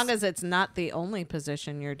 as long as it's not the only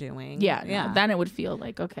position you're doing. Yeah. No, then it would feel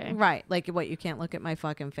like, okay. Right. Like, what, you can't look at my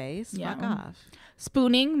fucking face? Yeah. Fuck off.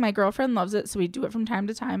 Spooning. My girlfriend loves it, so we do it from time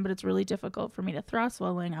to time, but it's really difficult for me to thrust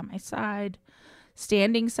while laying on my side.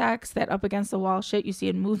 Standing sex, that up against the wall shit you see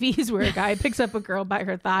in movies where a guy picks up a girl by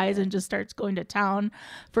her thighs and just starts going to town.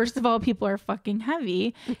 First of all, people are fucking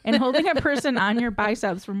heavy, and holding a person on your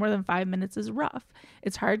biceps for more than 5 minutes is rough.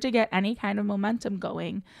 It's hard to get any kind of momentum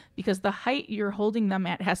going because the height you're holding them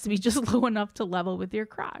at has to be just low enough to level with your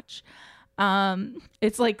crotch.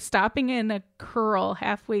 It's like stopping in a curl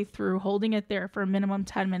halfway through, holding it there for a minimum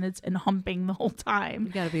 10 minutes and humping the whole time.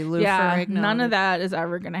 You gotta be Lou Yeah, Ferrigno. none of that is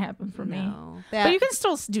ever going to happen for me. But you can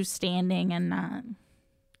still do standing and not.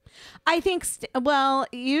 I think,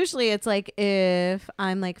 usually it's like if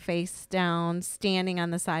I'm like face down, standing on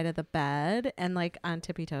the side of the bed and like on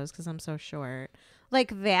tippy toes because I'm so short.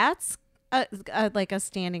 Like that's like a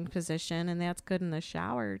standing position, and that's good in the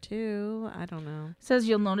shower too. I don't know. It says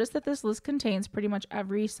you'll notice that this list contains pretty much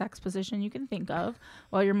every sex position you can think of.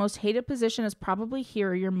 While your most hated position is probably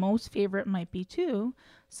here, your most favorite might be too.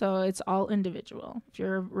 So it's all individual. If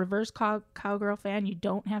you're a reverse cowgirl fan, you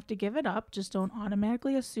don't have to give it up. Just don't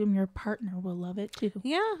automatically assume your partner will love it too.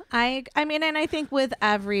 Yeah, I mean, and I think with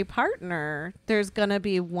every partner, there's gonna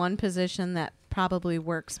be one position that probably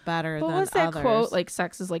works better than others. What's that quote? Like,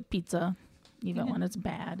 sex is like pizza. Even when it's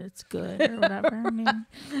bad, it's good or whatever. I mean,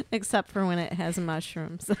 except for when it has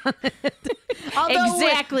mushrooms on it. Although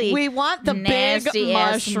exactly. We want the big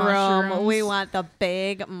mushroom. We want the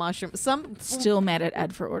big mushroom. Still mad at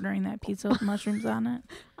Ed for ordering that pizza with mushrooms on it.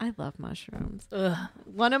 I love mushrooms. Ugh.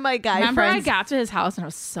 One of my guy Remember friends. I got to his house and I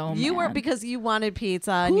was so mad. You were because you wanted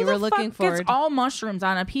pizza and Who you were the looking fuck forward. Gets all mushrooms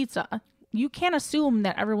on a pizza. you can't assume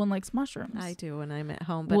that everyone likes mushrooms. I do when I'm at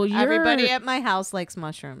home, but Well, everybody at my house likes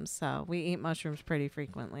mushrooms, so we eat mushrooms pretty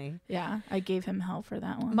frequently. Yeah, I gave him hell for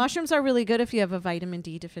that one. Mushrooms are really good if you have a vitamin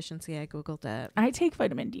D deficiency. I Googled it. I take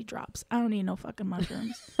vitamin D drops. I don't need no fucking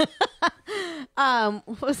mushrooms.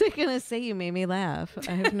 What was I going to say? You made me laugh.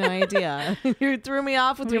 I have no idea. You threw me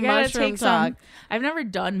off with We your gotta mushroom take talk. I've never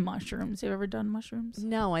done mushrooms. You ever done mushrooms?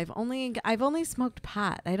 No, I've only smoked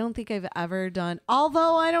pot. I don't think I've ever done.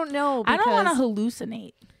 Although I don't know. I don't want to because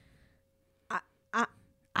hallucinate.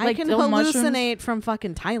 I Like can the mushrooms? hallucinate from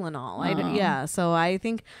fucking Tylenol. Yeah, so I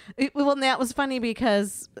think. Well, and that was funny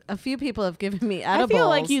because a few people have given me edibles. I feel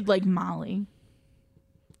like you'd like Molly.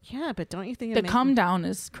 Yeah, but don't you think The come down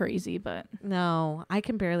is crazy, but no, I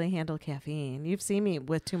can barely handle caffeine. You've seen me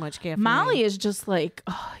with too much caffeine. Molly is just like,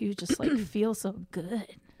 oh, you just like feel so good.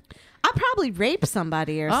 I'll probably rape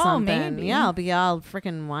somebody or Oh, something. maybe. Yeah, I'll be all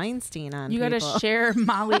freaking Weinstein on You people. got to share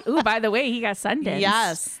Molly. Ooh, by the way, he got sentenced.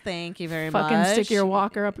 Yes, thank you very much. Fucking stick your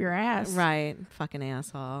walker up your ass. Right, fucking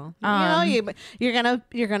asshole. You're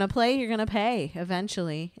gonna play. You're gonna pay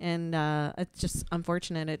eventually, and it's just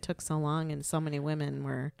unfortunate it took so long, and so many women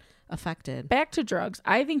were affected. Back to drugs.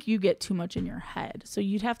 I think you get too much in your head, so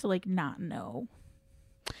you'd have to like not know.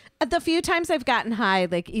 The few times I've gotten high,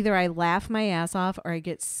 like either I laugh my ass off or I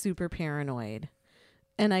get super paranoid.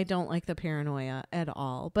 And I don't like the paranoia at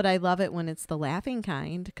all. But I love it when it's the laughing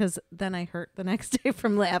kind because then I hurt the next day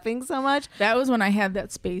from laughing so much. That was when I had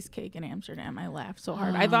that space cake in Amsterdam. I laughed so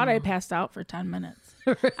hard. I thought I passed out for 10 minutes.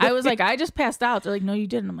 I was like, I just passed out. They're like, no, you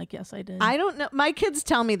didn't. I'm like, yes, I did. I don't know. My kids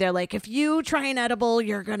tell me, they're like, if you try an edible,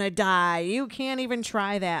 you're going to die. You can't even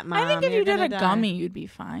try that, Mom. I think if You're you did gonna a die." gummy, you'd be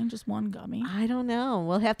fine. Just one gummy. I don't know.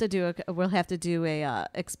 We'll have to do a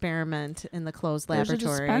experiment in the closed laboratory.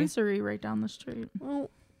 There's a dispensary right down the street.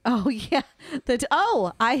 Oh yeah.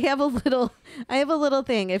 I have a little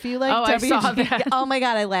thing. If you like I saw that. Oh my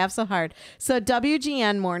God, I laughed so hard. So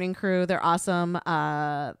WGN Morning Crew, they're awesome.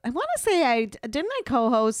 I want to say I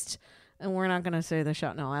co-host, and we're not going to say the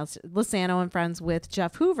show. No, Lozano and Friends with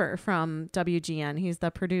Jeff Hoover from WGN. He's the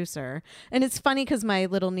producer. And it's funny because my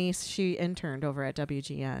little niece, she interned over at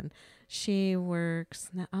WGN. She works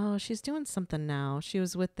now. Oh, she's doing something now. She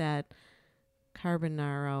was with that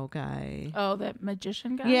Carbonaro guy. Oh, that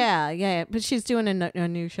magician guy? Yeah. But she's doing a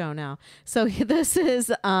new show now. So this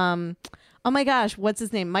is, oh my gosh, what's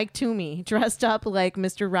his name? Mike Toomey, dressed up like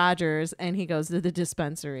Mr. Rogers, and he goes to the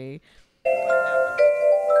dispensary.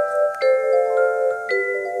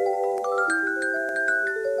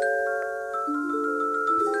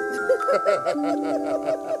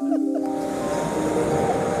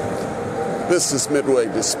 This is Midway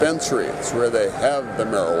Dispensary. It's where they have the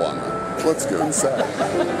marijuana. Let's go inside.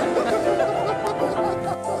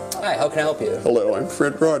 Hi, how can I help you? Hello, I'm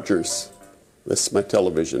Fred Rogers. This is my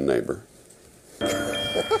television neighbor.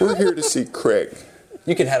 We're here to see Craig.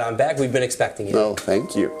 You can head on back. We've been expecting you. No,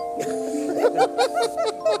 thank you.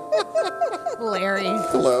 Larry.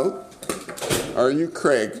 Hello. Are you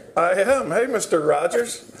Craig? I am. Hey, Mr.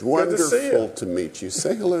 Rogers. It's wonderful Good to see you. to meet you.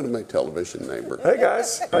 Say hello to my television neighbor. Hey,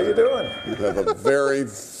 guys. How you doing? You have a very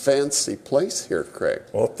fancy place here, Craig.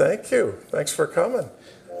 Well, thank you. Thanks for coming.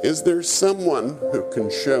 Is there someone who can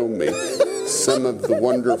show me some of the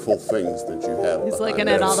wonderful things that you have? He's behind looking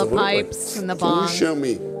at all the Absolutely. pipes and the Can you bong. show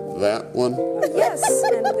me that one? Yes,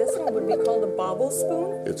 and this one would be called a bobble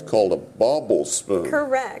spoon. It's called a bobble spoon.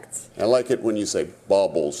 Correct. I like it when you say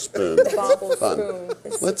bobble spoon. Bobble Fun. spoon.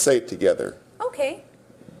 Let's say it together. Okay.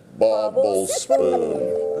 Bobble spoon.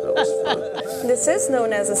 That was fun. This is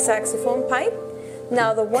known as a saxophone pipe.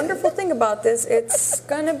 Now, the wonderful thing about this, it's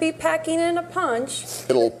going to be packing in a punch,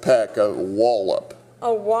 It'll pack a wallop.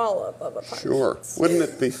 a wallop of a punch. Sure. Wouldn't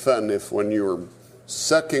it be fun if when you were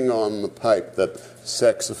sucking on the pipe that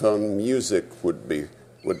saxophone music would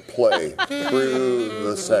play through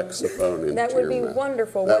the saxophone into That would your be mouth?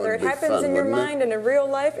 wonderful. That Whether would it be happens fun, in your wouldn't it? mind and in real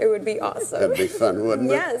life, it would be awesome. That'd be fun, wouldn't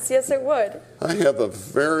it? Yes, it would. I have a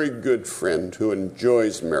very good friend who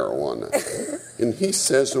enjoys marijuana, and he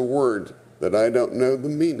says a word that I don't know the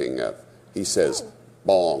meaning of. He says,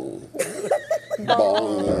 bong.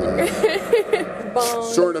 Bong. Bong.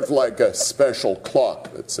 Sort of like a special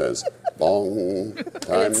clock that says, bong,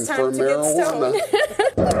 time it's time for to get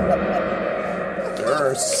marijuana. There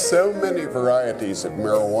are so many varieties of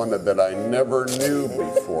marijuana that I never knew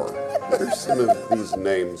before. What are some of these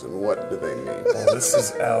names and what do they mean? Well, this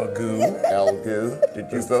is Al Goo. Al Goo.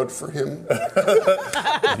 Did you vote for him?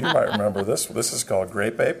 You might remember this. This is called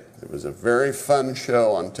Grape Ape. It was a very fun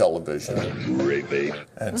show on television. Grape Ape.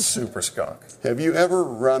 And Super Skunk. Have you ever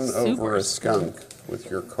run over a skunk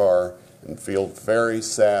with your car and feel very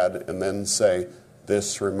sad and then say,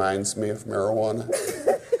 this reminds me of marijuana.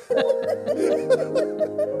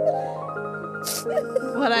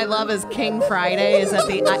 What I love is King Friday is at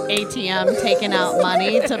the ATM taking out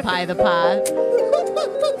money to buy the pot.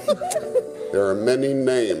 There are many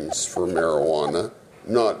names for marijuana,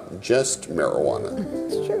 not just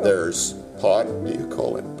marijuana. There's pot. Do you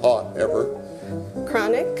call it pot ever?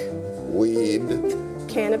 Chronic. Weed.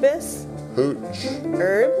 Cannabis. Hooch.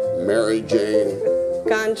 Herb. Mary Jane.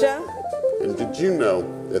 Ganja. And did you know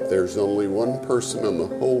that there's only one person in the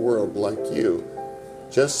whole world like you?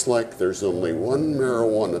 Just like there's only one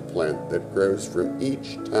marijuana plant that grows from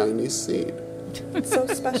each tiny seed. It's so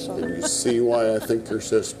special. And you see why I think you're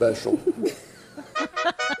so special?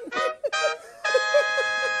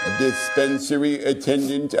 Dispensary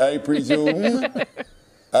attendant, I presume.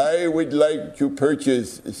 I would like to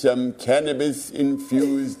purchase some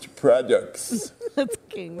cannabis-infused products. That's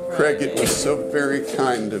King Friday. Craig, it was so very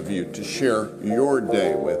kind of you to share your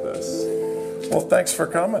day with us. Well, thanks for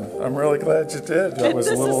coming. I'm really glad you did. I was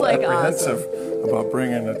a little apprehensive about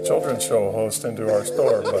bringing a children's show host into our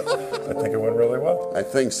store, but I think it went really well. I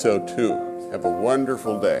think so, too. Have a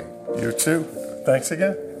wonderful day. You too. Thanks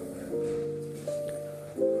again.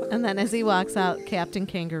 And then as he walks out, Captain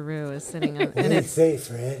Kangaroo is sitting on What did it say,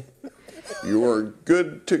 Fred? You are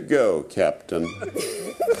good to go, Captain.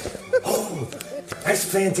 Oh, that's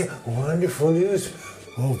fantastic. Wonderful news.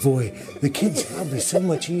 Oh, boy. The kid's probably so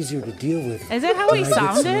much easier to deal with. Is that how he when I get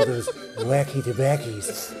some sounded? of those wacky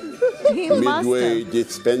tobackies. Midway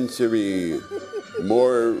Dispensary.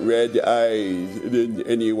 More red eyes than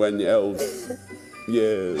anyone else.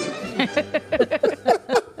 Yeah.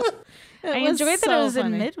 I enjoyed that it was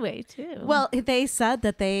in Midway, too. Well, they said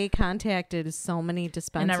that they contacted so many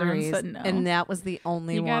dispensaries, said no. and that was the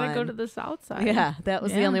only You one. gotta go to the south side. Yeah, that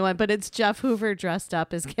was the only one. But it's Jeff Hoover dressed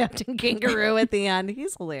up as Captain Kangaroo at the end.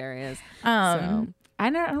 He's hilarious. I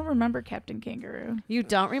don't remember Captain Kangaroo. You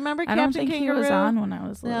don't remember I Captain don't think Kangaroo? he was on when I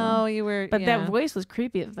was little. No, you were. But yeah. that voice was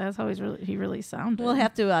creepy. That's how he really sounded. We'll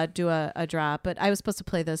have to do a drop, but I was supposed to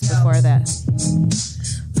play this before that.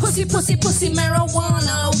 Pussy, pussy, pussy,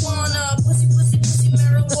 marijuana, wanna. Pussy, pussy, pussy,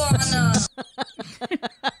 marijuana.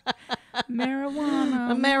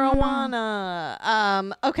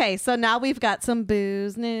 Marijuana. Okay, so now we've got some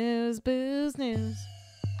booze news. We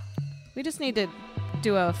just need to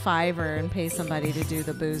do a $5 and pay somebody to do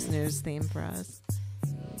the booze news theme for us.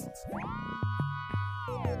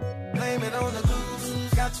 Blame it on the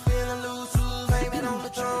booze, got you feeling loose. Blame it on the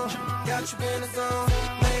drum, got you in the zone.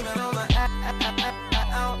 Blame it on the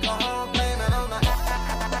alcohol. Blame it on the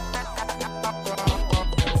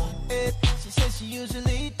she says she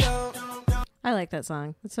usually don't. I like that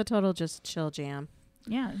song. It's a total just chill jam.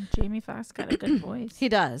 Yeah, Jamie Foxx got a good voice. He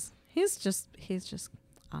does. He's just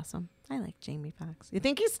awesome. I like Jamie Foxx. You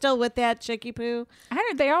think he's still with that chickie poo?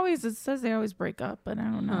 It says they always break up, but I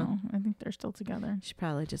don't know. I think they're still together. She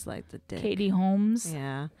probably just liked the dick. Katie Holmes.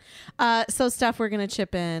 Yeah. So Steph, we're going to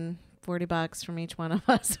chip in $40 from each one of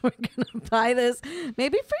us. We're going to buy this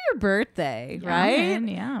maybe for your birthday, right? Man,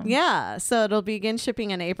 yeah. Yeah. So it'll begin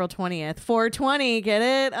shipping on April 20th. 420, get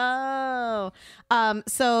it? Oh.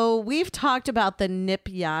 So we've talked about the Nip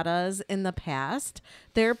Yadas in the past.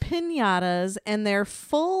 They're piñatas and they're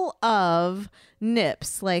full of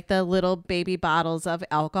nips, like the little baby bottles of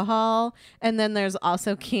alcohol. And then there's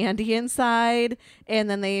also candy inside. And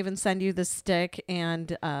then they even send you the stick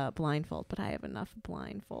and blindfold. But I have enough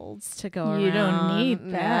blindfolds to go around. You don't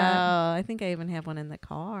need that. No, I think I even have one in the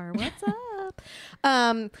car. What's up?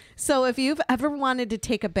 So if you've ever wanted to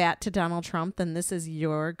take a bat to Donald Trump, then this is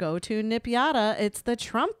your go-to Nip Yada. It's the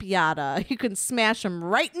Trump Yada. You can smash him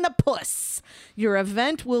right in the puss. Your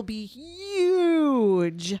event will be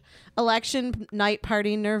huge. Election night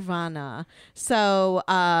party Nirvana. So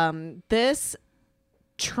this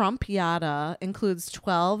Trump Yada includes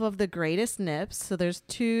 12 of the greatest nips. So there's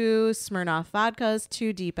 2 Smirnoff vodkas,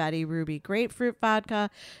 2 Deep Eddy Ruby grapefruit vodka,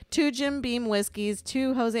 2 Jim Beam whiskeys,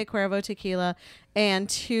 2 Jose Cuervo tequila, and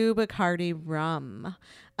 2 Bacardi rum.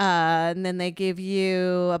 And then they give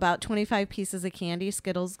you about 25 pieces of candy,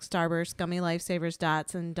 Skittles, Starburst, Gummy Lifesavers,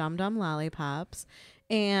 Dots, and Dum Dum lollipops.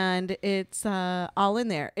 And it's all in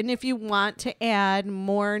there. And if you want to add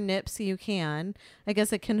more nips, you can. I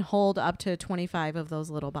guess it can hold up to 25 of those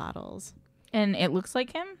little bottles. And it looks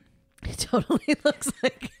like him? It totally looks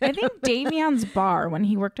like him. I think Damien's bar, when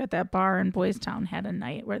he worked at that bar in Boys Town, had a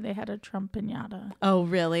night where they had a Trump piñata. Oh,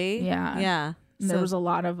 really? Yeah. Yeah. And there was a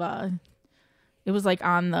lot of It was like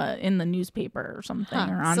in the newspaper or something,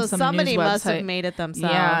 or on so some somebody news must website. have made it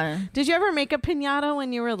themselves. Yeah. Did you ever make a piñata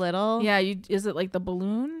when you were little? Yeah. Is it like the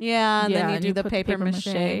balloon? Yeah, and then you and do the put paper mache.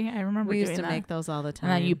 I remember we used doing to that. make those all the time.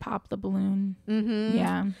 And then you pop the balloon. Mm-hmm.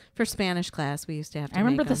 Yeah. For Spanish class, we used to have to I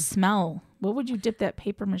remember make the them. smell. What would you dip that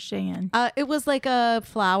paper mache in? It was like a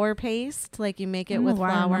flour paste. Like you make I it don't know with why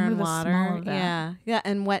I flour remember and the smell water. of that. Yeah. Yeah.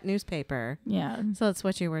 And wet newspaper. Yeah. So that's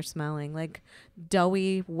what you were smelling. Like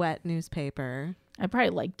doughy, wet newspaper. I probably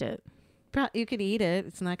liked it. You could eat it.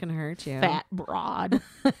 It's not going to hurt you. Fat broad.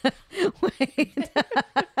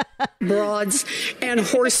 Broads and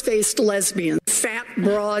horse-faced lesbians. Fat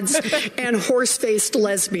broads and horse-faced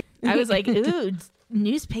lesbians. I was like, ooh,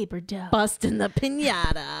 newspaper dough. Busting the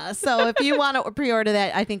piñata. So if you want to pre-order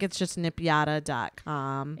that, I think it's just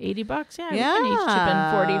nipiata.com. $80? Yeah. You can each chip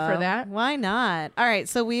in 40 for that. Why not? All right.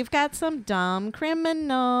 So we've got some dumb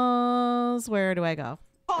criminals. Where do I go?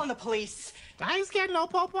 Calling the police. I ain't scared of no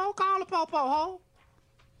popo. Call the popo, ho.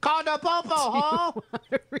 Call the popo, ho.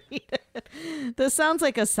 Read it. This sounds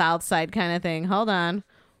like a South Side kind of thing. Hold on.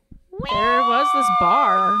 There was this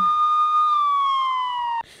bar.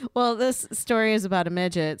 Well, this story is about a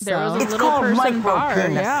midget. There so. was a little person bar.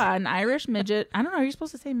 Yeah, an Irish midget. I don't know. Are you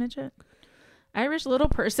supposed to say midget? Irish little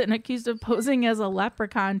person accused of posing as a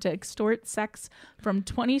leprechaun to extort sex from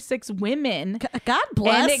 26 women. God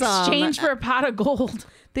bless in exchange for a pot of gold.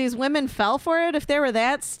 These women fell for it if they were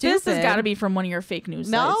that stupid. This has got to be from one of your fake news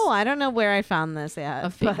sites. No, I don't know where I found this at. A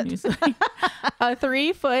fake news site. A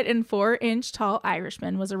 3 foot and 4 inch tall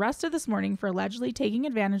Irishman was arrested this morning for allegedly taking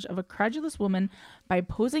advantage of a credulous woman by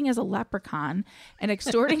posing as a leprechaun and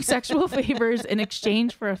extorting sexual favors in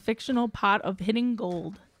exchange for a fictional pot of hidden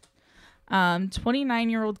gold.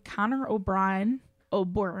 29-year-old Connor O'Byrne,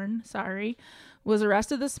 was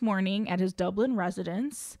arrested this morning at his Dublin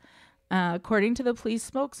residence. According to the police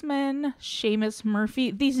spokesman, Seamus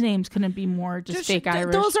Murphy, these names couldn't be more just fake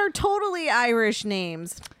Irish. Those are totally Irish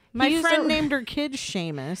names. My friend named her kid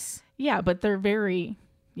Seamus. Yeah, but they're very,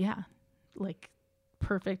 like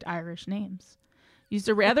perfect Irish names. Used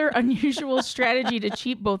a rather unusual strategy to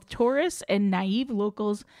cheat both tourists and naive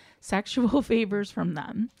locals sexual favors from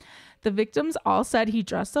them. The victims all said he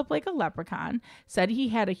dressed up like a leprechaun, said he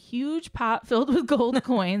had a huge pot filled with gold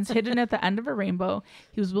coins hidden at the end of a rainbow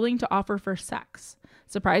he was willing to offer for sex.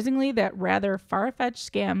 Surprisingly, that rather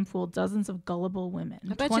far-fetched scam fooled dozens of gullible women.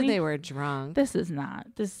 I bet you they were drunk. This is not.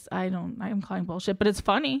 I'm calling bullshit, but it's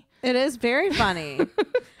funny. It is very funny.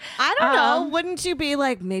 I don't know. Wouldn't you be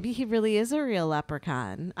like, maybe he really is a real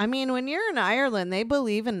leprechaun? I mean, when you're in Ireland, they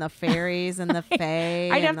believe in the fairies and the fae.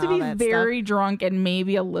 I'd have to be very drunk and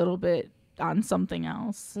maybe a little bit on something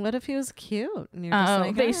else. What if he was cute? And you're just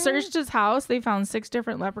like, they searched his house. They found 6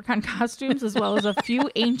 different leprechaun costumes as well as a few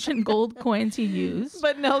ancient gold coins he used.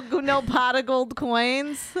 But no pot of gold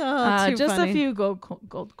coins. Oh, just funny. a few gold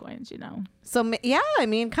coins, So yeah, I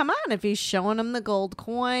mean, come on. If he's showing them the gold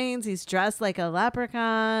coins, he's dressed like a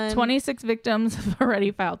leprechaun. 26 victims have already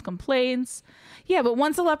filed complaints. Yeah, but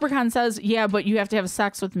once a leprechaun says, yeah, but you have to have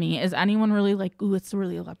sex with me, is anyone really like, ooh, it's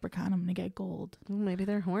really a leprechaun, I'm going to get gold? Well, maybe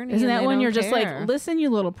they're horny. Isn't that when you're just like, listen, you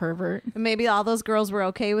little pervert? Maybe all those girls were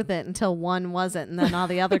okay with it until one wasn't, and then all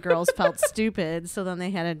the other girls felt stupid, so then they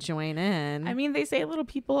had to join in. I mean, they say little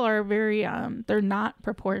people are very, they're not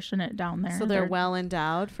proportionate down there. So they're well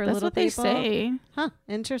endowed for that's little what they people? say. Huh,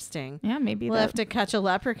 interesting. Yeah, maybe we'll have to catch a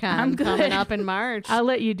leprechaun coming up in March. I'll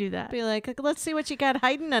let you do that. Be like, let's see what you got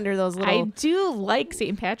hiding under those little... I do like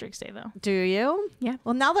St. Patrick's Day, though. Do you? Yeah.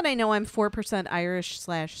 Well, now that I know I'm 4%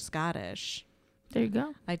 Irish/Scottish. There you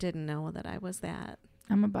go. I didn't know that I was that.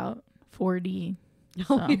 I'm about 40.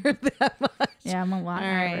 Oh, so. you're that much? Yeah, I'm a lot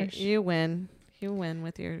Irish. Right, you win. You win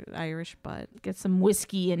with your Irish butt. Get some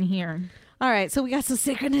whiskey in here. All right, so we got some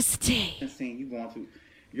synchronicity.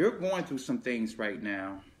 You're going through some things right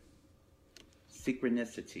now.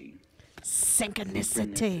 Synchronicity.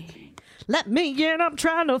 Let me in, I'm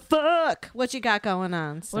trying to fuck. What you got going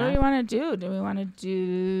on, Steph? What do we want to do? Do we want to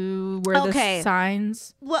do where the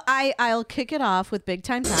signs? Well, I'll kick it off with Big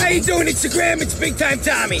Time Tommy. How you doing, Instagram? It's Big Time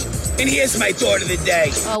Tommy. And here's my thought of the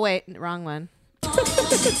day. Oh, wait. Wrong one.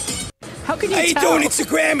 How can you How tell? you doing,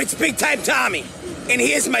 Instagram? It's Big Time Tommy. And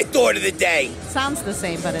here's my thought of the day. Sounds the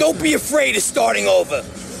same, but don't be afraid of starting over.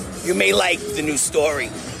 You may like the new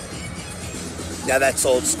story. Now that's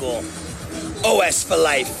old school. OS for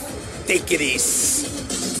life. Take it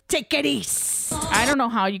easy. Take it easy. I don't know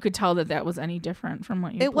how you could tell that was any different from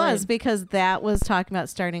what you It played. was because that was talking about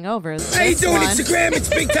starting over. How you doing, Instagram? It's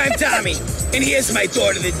Big Time Tommy. And here's my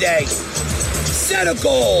thought of the day. Set a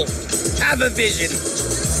goal, have a vision,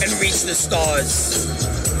 and reach the stars.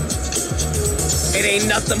 night ain't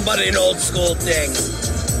nothing but an old school thing.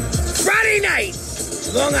 Friday night,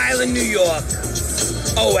 Long Island, New York.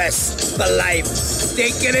 OS for life.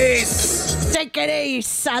 Take it easy. Take it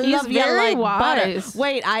easy. I He's love you very like wise. butter.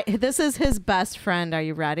 Wait, this is his best friend. Are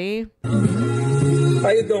you ready? How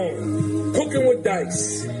you doing? Cooking with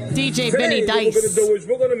Dice. DJ Today, Vinny what we're Dice. going to do is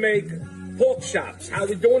we're going to make pork chops. How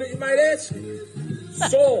we doing it, you might ask?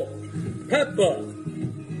 Salt, pepper,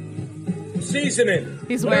 seasoning.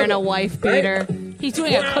 He's wearing a wife beater. He's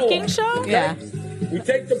doing a cooking show? Yeah. We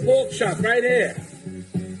take the pork chop right here.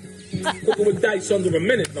 Cooking with Dice under a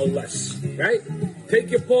minute, no less. Right? Take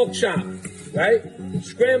your pork chop, right?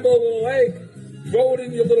 Scramble a little egg. Throw it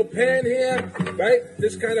in your little pan here, right?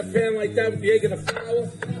 This kind of pan like that with the egg and the flour.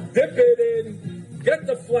 Dip it in. Get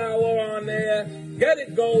the flour on there. Get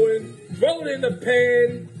it going. Throw it in the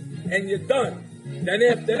pan. And you're done. Then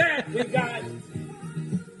after that, we got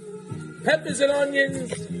peppers and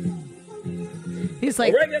onions. He's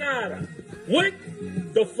like oregano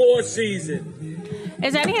with the Four Seasons.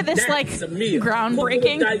 Is any of this That's a meal.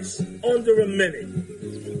 groundbreaking? Dice under a minute.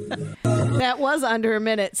 That was under a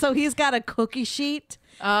minute. So he's got a cookie sheet.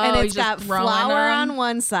 Oh, and he's it's just got throwing flour them? on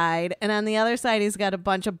one side, and on the other side, he's got a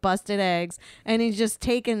bunch of busted eggs. And he's just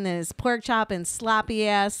taking this pork chop and sloppy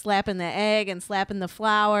ass, slapping the egg and slapping the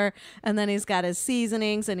flour. And then he's got his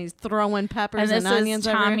seasonings, and he's throwing peppers And and, this onions is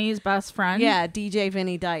over. Tommy's best friend? Yeah, DJ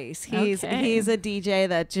Vinny Dice. He's Okay. he's a DJ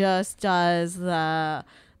that just does the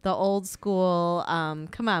old school.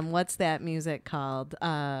 Come on, what's that music called?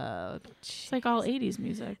 It's like all 80s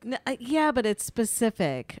music. Yeah, but it's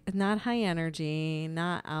specific. Not high energy.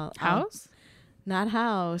 Not House? Not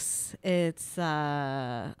house. It's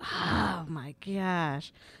oh my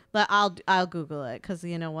gosh. But I'll Google it because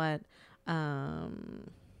you know what.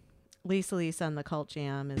 Lisa and the Cult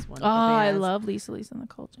Jam is one of the I bands. love Lisa and the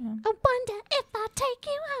Cult Jam. I wonder if I'll take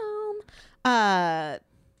you home.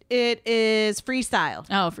 It is Freestyle.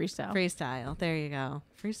 Oh, Freestyle. Freestyle. There you go.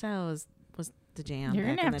 Freestyle was the jam. You're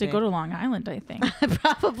going to back in have the to go day. to Long Island, I think.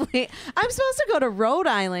 Probably. I'm supposed to go to Rhode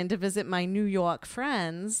Island to visit my New York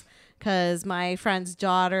friends because my friend's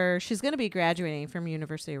daughter, she's going to be graduating from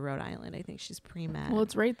University of Rhode Island. I think she's pre-med. Well,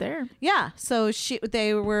 it's right there. Yeah. So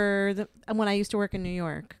they were when I used to work in New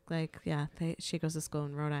York. Like, yeah, she goes to school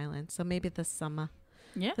in Rhode Island. So maybe this summer.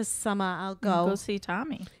 Yeah. This summer I'll Go see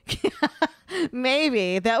Tommy.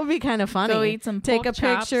 Maybe that would be kind of funny. Go eat some Take pork a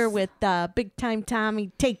picture chops. with Big Time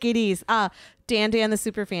Tommy. Take it easy. Dan the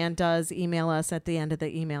Superfan does email us at the end of the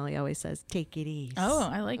email. He always says, "Take it easy." Oh,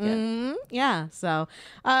 I like it. Yeah. So,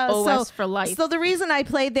 OS for life. So the reason I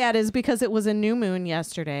played that is because it was a new moon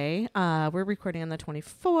yesterday. We're recording on the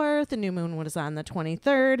 24th. The new moon was on the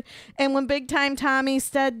 23rd. And when Big Time Tommy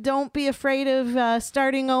said, "Don't be afraid of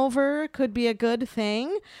starting over," could be a good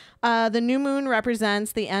thing. The new moon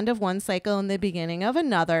represents the end of one cycle and the beginning of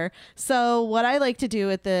another. So what I like to do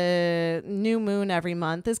at the new moon every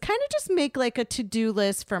month is kind of just make like a to-do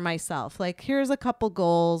list for myself. Like, here's a couple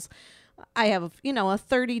goals. I have, a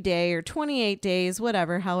 30-day or 28 days,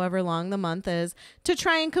 whatever, however long the month is, to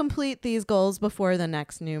try and complete these goals before the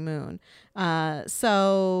next new moon.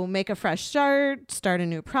 So make a fresh start a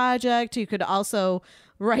new project. You could also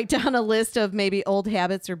write down a list of maybe old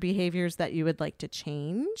habits or behaviors that you would like to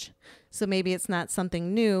change. So maybe it's not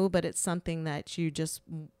something new, but it's something that you just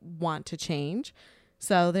want to change.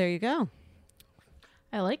 So there you go.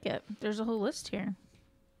 I like it. There's a whole list here.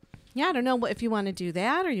 Yeah, I don't know if you want to do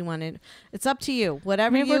that or you want to. It's up to you.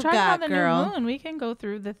 Whatever If you we're talking got, about the girl. new moon, we can go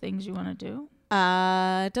through the things you want to do.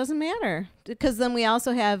 It doesn't matter because then we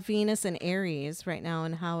also have Venus and Aries right now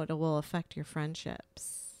and how it will affect your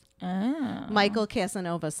friendships. Oh. Michael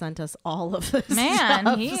Casanova sent us all of this. Man,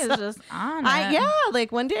 stuff, he is so- just on it. Yeah,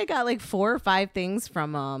 like one day I got like 4 or 5 things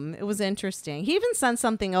from him. It was interesting. He even sent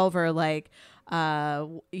something over like,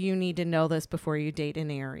 you need to know this before you date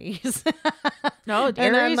an Aries. No, And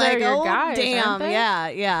I'm Aries like, are your oh, guys, damn, aren't they?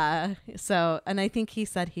 yeah. So, and I think he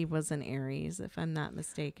said he was an Aries, if I'm not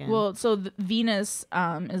mistaken. Well, so Venus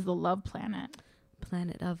is the love planet.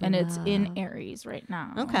 Planet of and it's in love. Aries right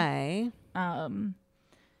now. Okay.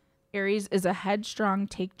 Aries is a headstrong,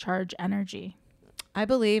 take charge energy. I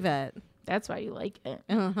believe it. That's why you like it.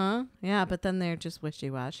 Uh-huh. Yeah, but then they're just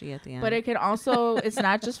wishy-washy at the end. But it can also, it's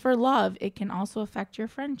not just for love, it can also affect your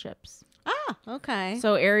friendships. Ah, okay.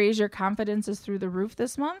 So Aries, your confidence is through the roof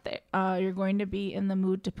this month. You're going to be in the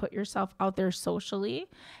mood to put yourself out there socially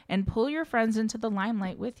and pull your friends into the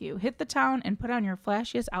limelight with you. Hit the town and put on your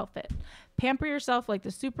flashiest outfit. Pamper yourself like the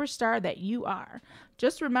superstar that you are.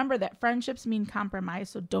 Just remember that friendships mean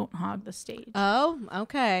compromise, so don't hog the stage. Oh,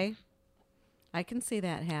 okay. I can see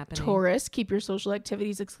that happening. Taurus, keep your social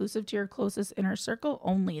activities exclusive to your closest inner circle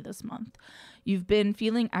only this month. You've been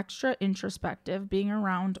feeling extra introspective, being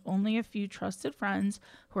around only a few trusted friends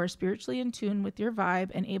who are spiritually in tune with your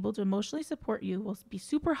vibe and able to emotionally support you will be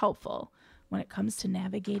super helpful when it comes to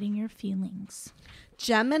navigating your feelings.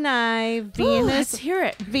 Gemini, Venus. Let's hear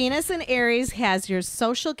it. Venus and Aries has your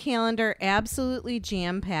social calendar absolutely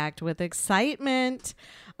jam-packed with excitement.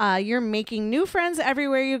 You're making new friends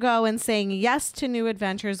everywhere you go and saying yes to new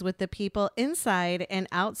adventures with the people inside and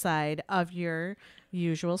outside of your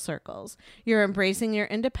usual circles. You're embracing your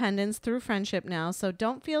independence through friendship now, so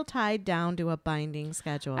don't feel tied down to a binding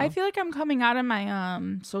schedule. I feel like I'm coming out of my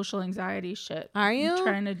social anxiety shit. Are you? I'm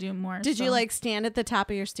trying to do more. Did you like stand at the top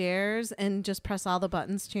of your stairs and just press all the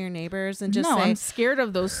buttons to your neighbors and just no, say, I'm scared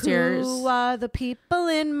of those stairs. Who are the people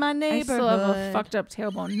in my neighborhood? I still have a fucked up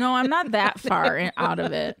tailbone. No, I'm not that far out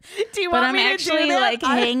of it. Do you but want I'm me to actually do that? like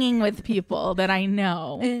hanging with people that I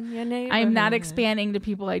know. In your neighborhood. I'm not expanding to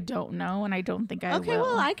people I don't know, and I don't think I will. Okay,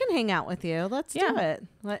 well, I can hang out with you. Let's do it.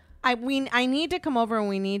 I need to come over and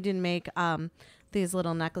we need to make these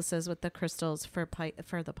little necklaces with the crystals for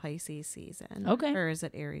the Pisces season. Okay. Or is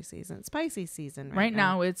it Aries season? It's Pisces season right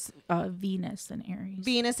now. It's Venus and Aries.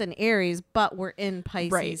 Venus and Aries, but we're in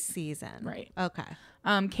Pisces season. Right. Okay.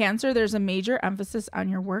 Cancer, there's a major emphasis on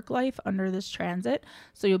your work life under this transit.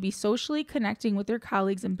 So you'll be socially connecting with your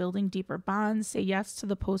colleagues and building deeper bonds. Say yes to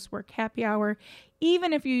the post-work happy hour,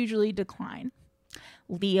 even if you usually decline.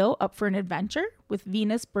 Leo, up for an adventure. With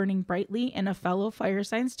Venus burning brightly in a fellow fire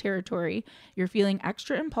signs territory, you're feeling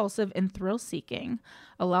extra impulsive and thrill-seeking.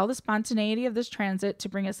 Allow the spontaneity of this transit to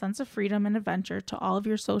bring a sense of freedom and adventure to all of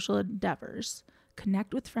your social endeavors.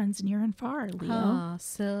 Connect with friends near and far, Leo.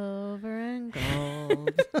 Silver and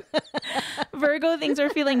gold. Virgo, things are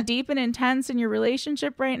feeling deep and intense in your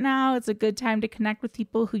relationship right now. It's a good time to connect with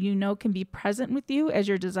people who you know can be present with you as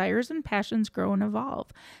your desires and passions grow and evolve.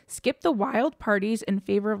 Skip the wild parties in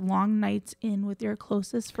favor of long nights in with your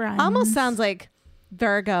closest friends. Almost sounds like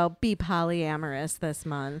Virgo, be polyamorous this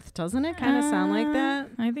month. Doesn't it kind of sound like that?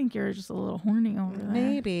 I think you're just a little horny over there.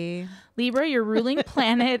 Maybe. Libra, your ruling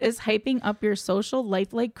planet is hyping up your social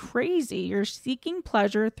life like crazy. You're seeking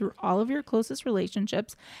pleasure through all of your closest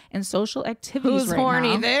relationships and social activities. Who's right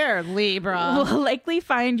horny now. there, Libra? Will likely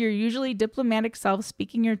find your usually diplomatic self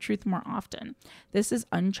speaking your truth more often. This is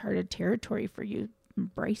uncharted territory for you.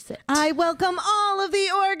 Embrace it. I welcome all of the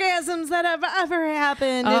orgasms that have ever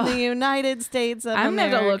happened in the United States of America.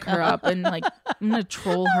 I'm gonna look her up and I'm gonna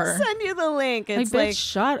troll her. I'll send you the link. It's like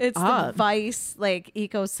shut it's up. The Vice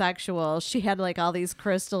ecosexual. She had all these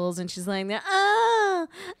crystals and she's laying there.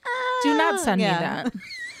 Do not send me that.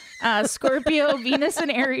 Scorpio, Venus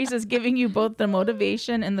and Aries is giving you both the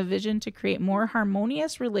motivation and the vision to create more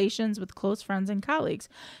harmonious relations with close friends and colleagues.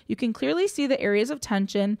 You can clearly see the areas of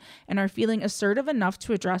tension and are feeling assertive enough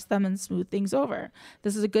to address them and smooth things over.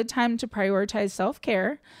 This is a good time to prioritize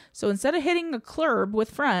self-care. So instead of hitting a club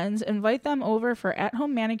with friends, invite them over for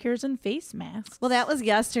at-home manicures and face masks. Well, that was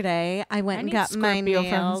yesterday. I went and got my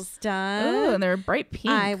nails done. Oh, and they're bright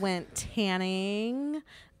pink. I went tanning.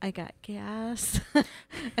 I got gas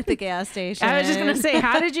at the gas station. I was just going to say,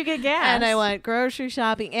 how did you get gas? And I went grocery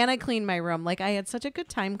shopping and I cleaned my room. I had such a good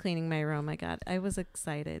time cleaning my room. I was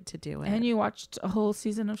excited to do it. And you watched a whole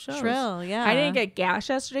season of shows. Shrill, yeah. I didn't get gas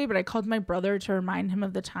yesterday, but I called my brother to remind him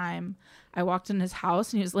of the time I walked in his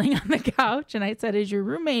house and he was laying on the couch and I said, "Is your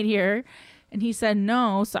roommate here?" And he said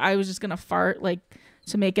no. So I was just going to fart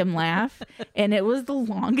to make him laugh. And it was the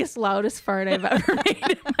longest, loudest fart I've ever made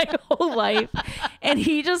in my whole life. And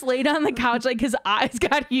he just laid on the couch, his eyes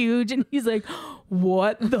got huge. And he's like,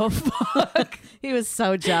 what the fuck? He was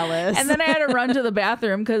so jealous. And then I had to run to the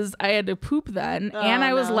bathroom because I had to poop then. And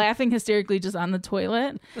I was laughing hysterically just on the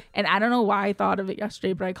toilet. And I don't know why I thought of it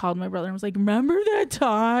yesterday, but I called my brother and was like, remember that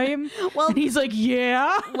time? Well, and he's like,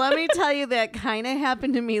 yeah. Let me tell you, that kind of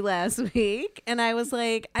happened to me last week. And I was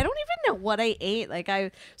like, I don't even know what I ate.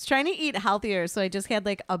 I was trying to eat healthier. So I just had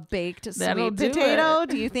a baked sweet potato.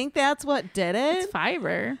 Do you think that's what did it? It's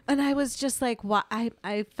fiber. And I was just like, what?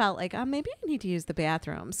 I felt like, maybe I need to use the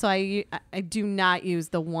bathroom. So I do not use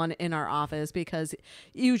the one in our office because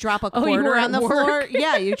you drop a quarter on the floor.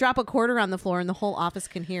 Yeah, you drop a quarter on the floor and the whole office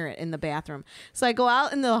can hear it in the bathroom. So I go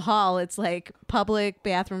out in the hall. It's public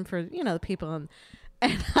bathroom for, the people.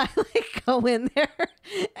 And I go in there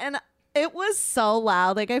and it was so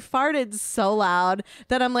loud. I farted so loud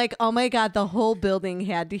that I'm like, oh my God, the whole building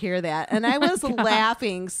had to hear that. And I was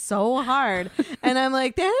laughing so hard. And I'm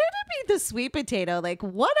like, that had to be the sweet potato.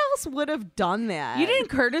 What else would have done that? You didn't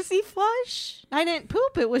courtesy flush? I didn't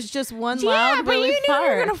poop. It was just one loud, but really you knew fart. you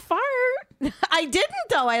were going to fart. I didn't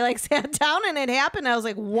though. I like sat down and it happened. I was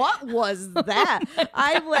like, what was that?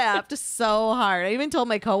 I laughed so hard. I even told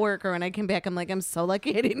my coworker when I came back, I'm like, I'm so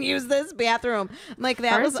lucky I didn't use this bathroom. I'm like,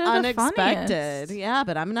 that was Farts are the unexpected. funniest. Yeah,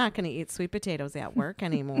 but I'm not going to eat sweet potatoes at work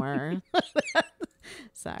anymore.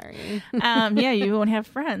 Sorry. Yeah, you won't have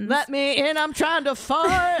friends. Let me in. I'm trying to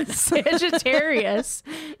fart. Sagittarius,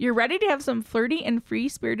 you're ready to have some flirty and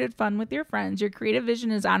free-spirited fun with your friends. Your creative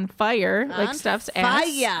vision is on fire, like Steph's ass.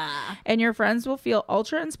 Fire. And your friends will feel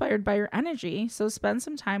ultra inspired by your energy. So spend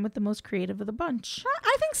some time with the most creative of the bunch.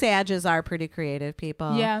 I think Sages are pretty creative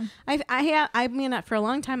people. Yeah. I mean, for a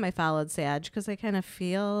long time I followed Sag because I kind of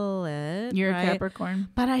feel it. You're right? a Capricorn.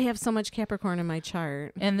 But I have so much Capricorn in my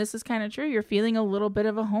chart. And this is kind of true. You're feeling a little bit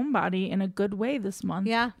of a homebody in a good way this month.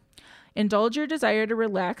 Yeah. Indulge your desire to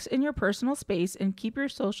relax in your personal space and keep your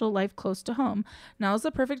social life close to home. Now is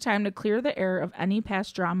the perfect time to clear the air of any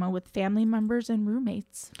past drama with family members and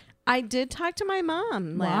roommates. I did talk to my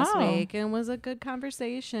mom last Wow. week and it was a good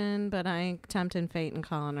conversation, but I tempting fate and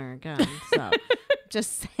calling her again. So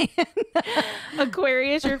just saying.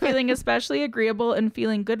 Aquarius, you're feeling especially agreeable and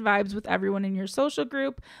feeling good vibes with everyone in your social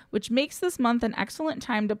group, which makes this month an excellent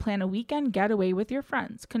time to plan a weekend getaway with your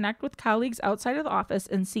friends. Connect with colleagues outside of the office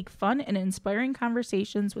and seek fun and inspiring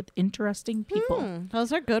conversations with interesting people.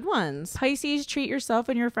 Those are good ones. Pisces, treat yourself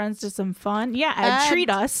and your friends to some fun. Yeah, Ed, treat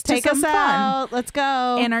us to Take some us fun. out. Let's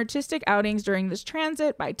go. And artistic outings during this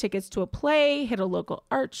transit. Buy tickets to a play, hit a local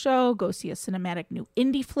art show, go see a cinematic new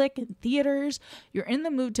indie flick in theaters. You're in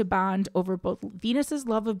the mood to bond over both Venus's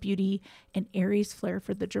love of beauty and Aries' flair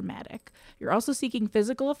for the dramatic. You're also seeking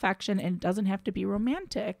physical affection and it doesn't have to be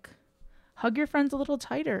romantic. Hug your friends a little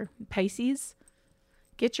tighter, Pisces.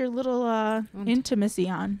 Get your little intimacy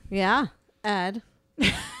on. Yeah, Ed.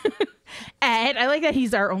 Ed, I like that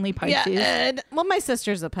he's our only Pisces. Yeah, Ed. Well, my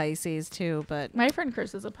sister's a Pisces too, but my friend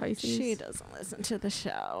Chris is a Pisces. She doesn't listen to the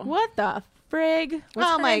show. What the frig? What's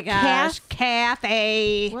Oh her my name? gosh,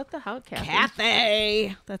 Kathy. What the hell, Kathy?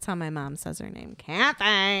 Kathy. That's how my mom says her name,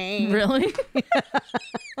 Kathy. Really?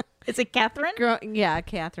 Is it Catherine? Yeah,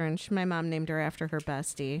 Catherine. My mom named her after her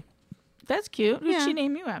bestie. That's cute. Who did Yeah. she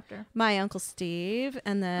name you after? My Uncle Steve,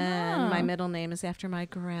 and then Oh. my middle name is after my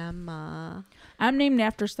grandma. I'm named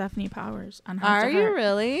after Stephanie Powers. On Heart Are to you Heart.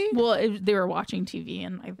 really? Well, they were watching TV,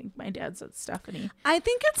 and I think my dad said Stephanie. I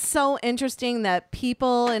think it's so interesting that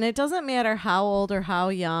people, and it doesn't matter how old or how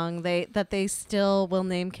young, that they still will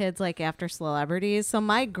name kids like after celebrities. So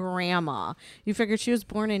my grandma, you figure she was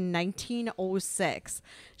born in 1906.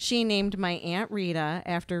 She named my Aunt Rita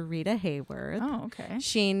after Rita Hayworth. Oh, okay.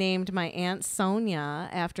 She named my Aunt Sonia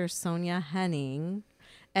after Sonia Henning.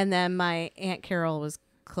 And then my Aunt Carol was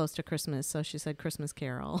close to Christmas, so she said Christmas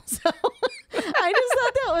Carol. So I just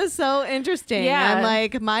thought that was so interesting. Yeah. I'm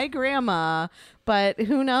like, my grandma, but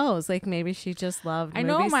who knows? Like, maybe she just loved I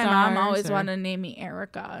know movie my mom stars always or- wanted to name me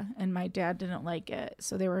Erica, and my dad didn't like it,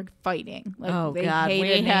 so they were fighting. Like, Oh, they God. We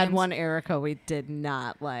hated had names. one Erica we did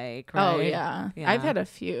not like, Oh right? yeah. I've had a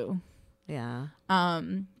few. Yeah.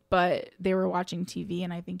 But they were watching TV,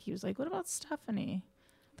 and I think he was like, "What about Stephanie?"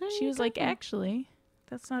 She was like, "Actually,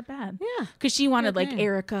 that's not bad." Yeah, because she wanted Good like name.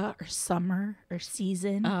 Erica or Summer or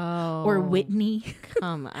Season Oh. or Whitney.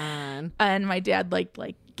 Come on. And my dad liked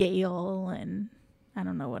like Gail and I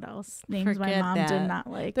don't know what else names my Forget mom that. did not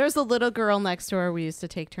like. There's a little girl next door we used to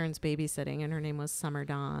take turns babysitting, and her name was Summer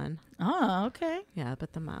Dawn. Oh, okay. Yeah,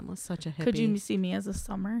 but the mom was such a hippie. Could you see me as a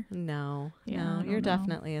Summer? No, Yeah, I no, don't you're know.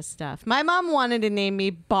 definitely a Steph. My mom wanted to name me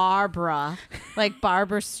Barbara, like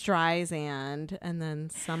Barbara Streisand, and then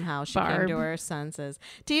somehow she came Barb. to her senses.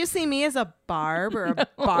 Do you see me as a Barb or a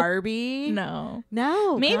Barbie? No.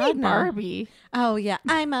 No, Maybe God, no. Barbie. Oh yeah,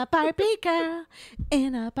 I'm a Barbie girl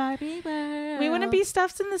in a Barbie world. We wouldn't be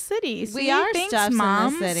Stuffs in the city. We See? are Thanks, Stuffs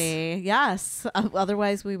Moms. in the city. Yes,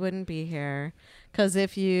 otherwise we wouldn't be here. Because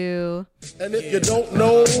if you And if you don't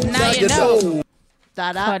know, now you know.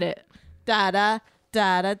 da-da, Cut it. da-da,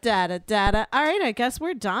 da-da, da-da, da-da. All right, I guess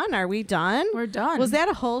we're done. Are we done? We're done. Was that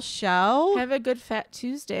a whole show? Have a good Fat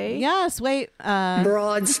Tuesday. Yes, wait.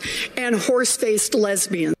 Broads and horse-faced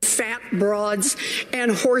lesbians. Fat broads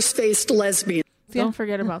and horse-faced lesbians. Don't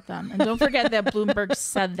forget about them. And don't forget that Bloomberg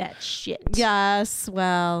said that shit. Yes,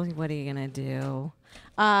 well, what are you going to do?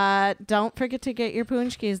 Don't forget to get your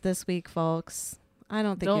punchkis this week, folks. I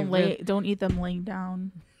don't think Don't eat them laying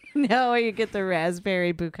down. No, you get the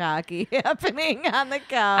raspberry bukkake happening on the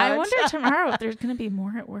couch. I wonder tomorrow if there's going to be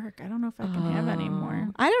more at work. I don't know if I can have any more.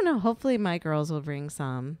 I don't know. Hopefully my girls will bring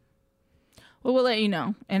some. Well, we'll let you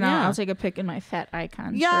know. And Yeah. I'll take a pic in my fat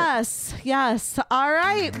icon shirt. Yes, yes. All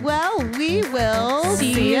right. Well, we will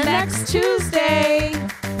See you next Tuesday.